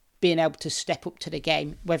being able to step up to the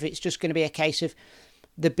game, whether it's just going to be a case of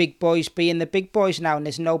the big boys being the big boys now and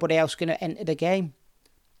there's nobody else going to enter the game.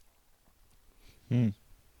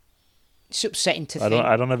 It's upsetting to think.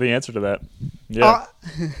 I don't have the answer to that. Yeah.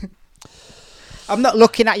 I'm not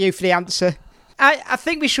looking at you for the answer. I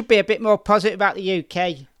think we should be a bit more positive about the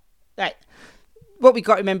UK. Like, what we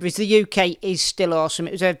got to remember is the UK is still awesome.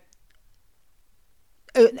 It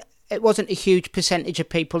wasn't a huge percentage of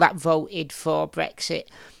people that voted for Brexit.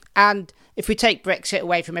 And if we take Brexit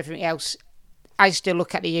away from everything else, I still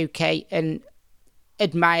look at the UK and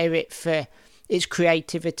admire it for its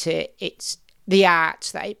creativity, its the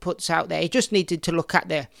arts that it puts out there. You just needed to look at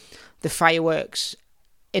the fireworks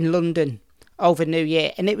in London over New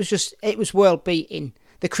Year, and it was world beating.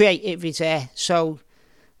 The creativity is there. So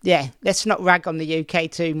yeah, let's not rag on the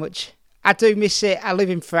UK too much. I do miss it. I live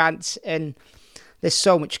in France and there's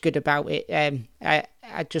so much good about it.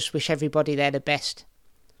 I just wish everybody there the best.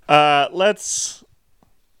 Let's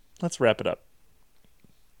wrap it up.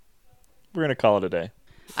 We're gonna call it a day.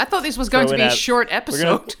 I thought this was going to be a short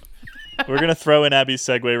episode. We're gonna throw in Abby's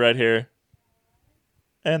segue right here,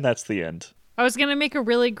 and that's the end. I was gonna make a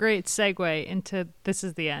really great segue into this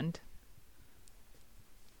is the end.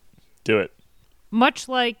 Do it. Much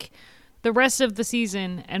like the rest of the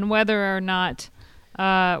season, and whether or not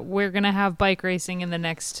we're gonna have bike racing in the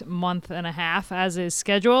next month and a half as is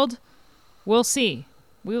scheduled, we'll see.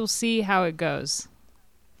 We will see how it goes.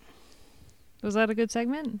 Was that a good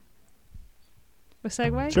segment? A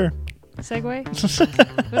segue? Sure. Segue?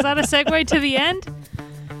 Was that a segue to the end?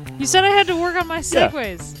 You said I had to work on my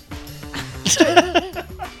segues.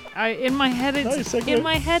 In my head, Nice segue. in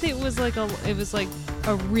my head, it was like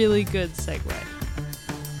a really good segue.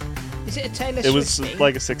 Is it a Taylor It Swift was thing?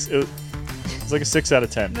 like a 6. It was like a 6 out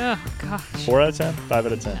of 10. Oh gosh. 4 out of 10. 5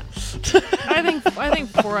 out of 10. I think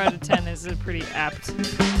 4 out of 10 is a pretty apt.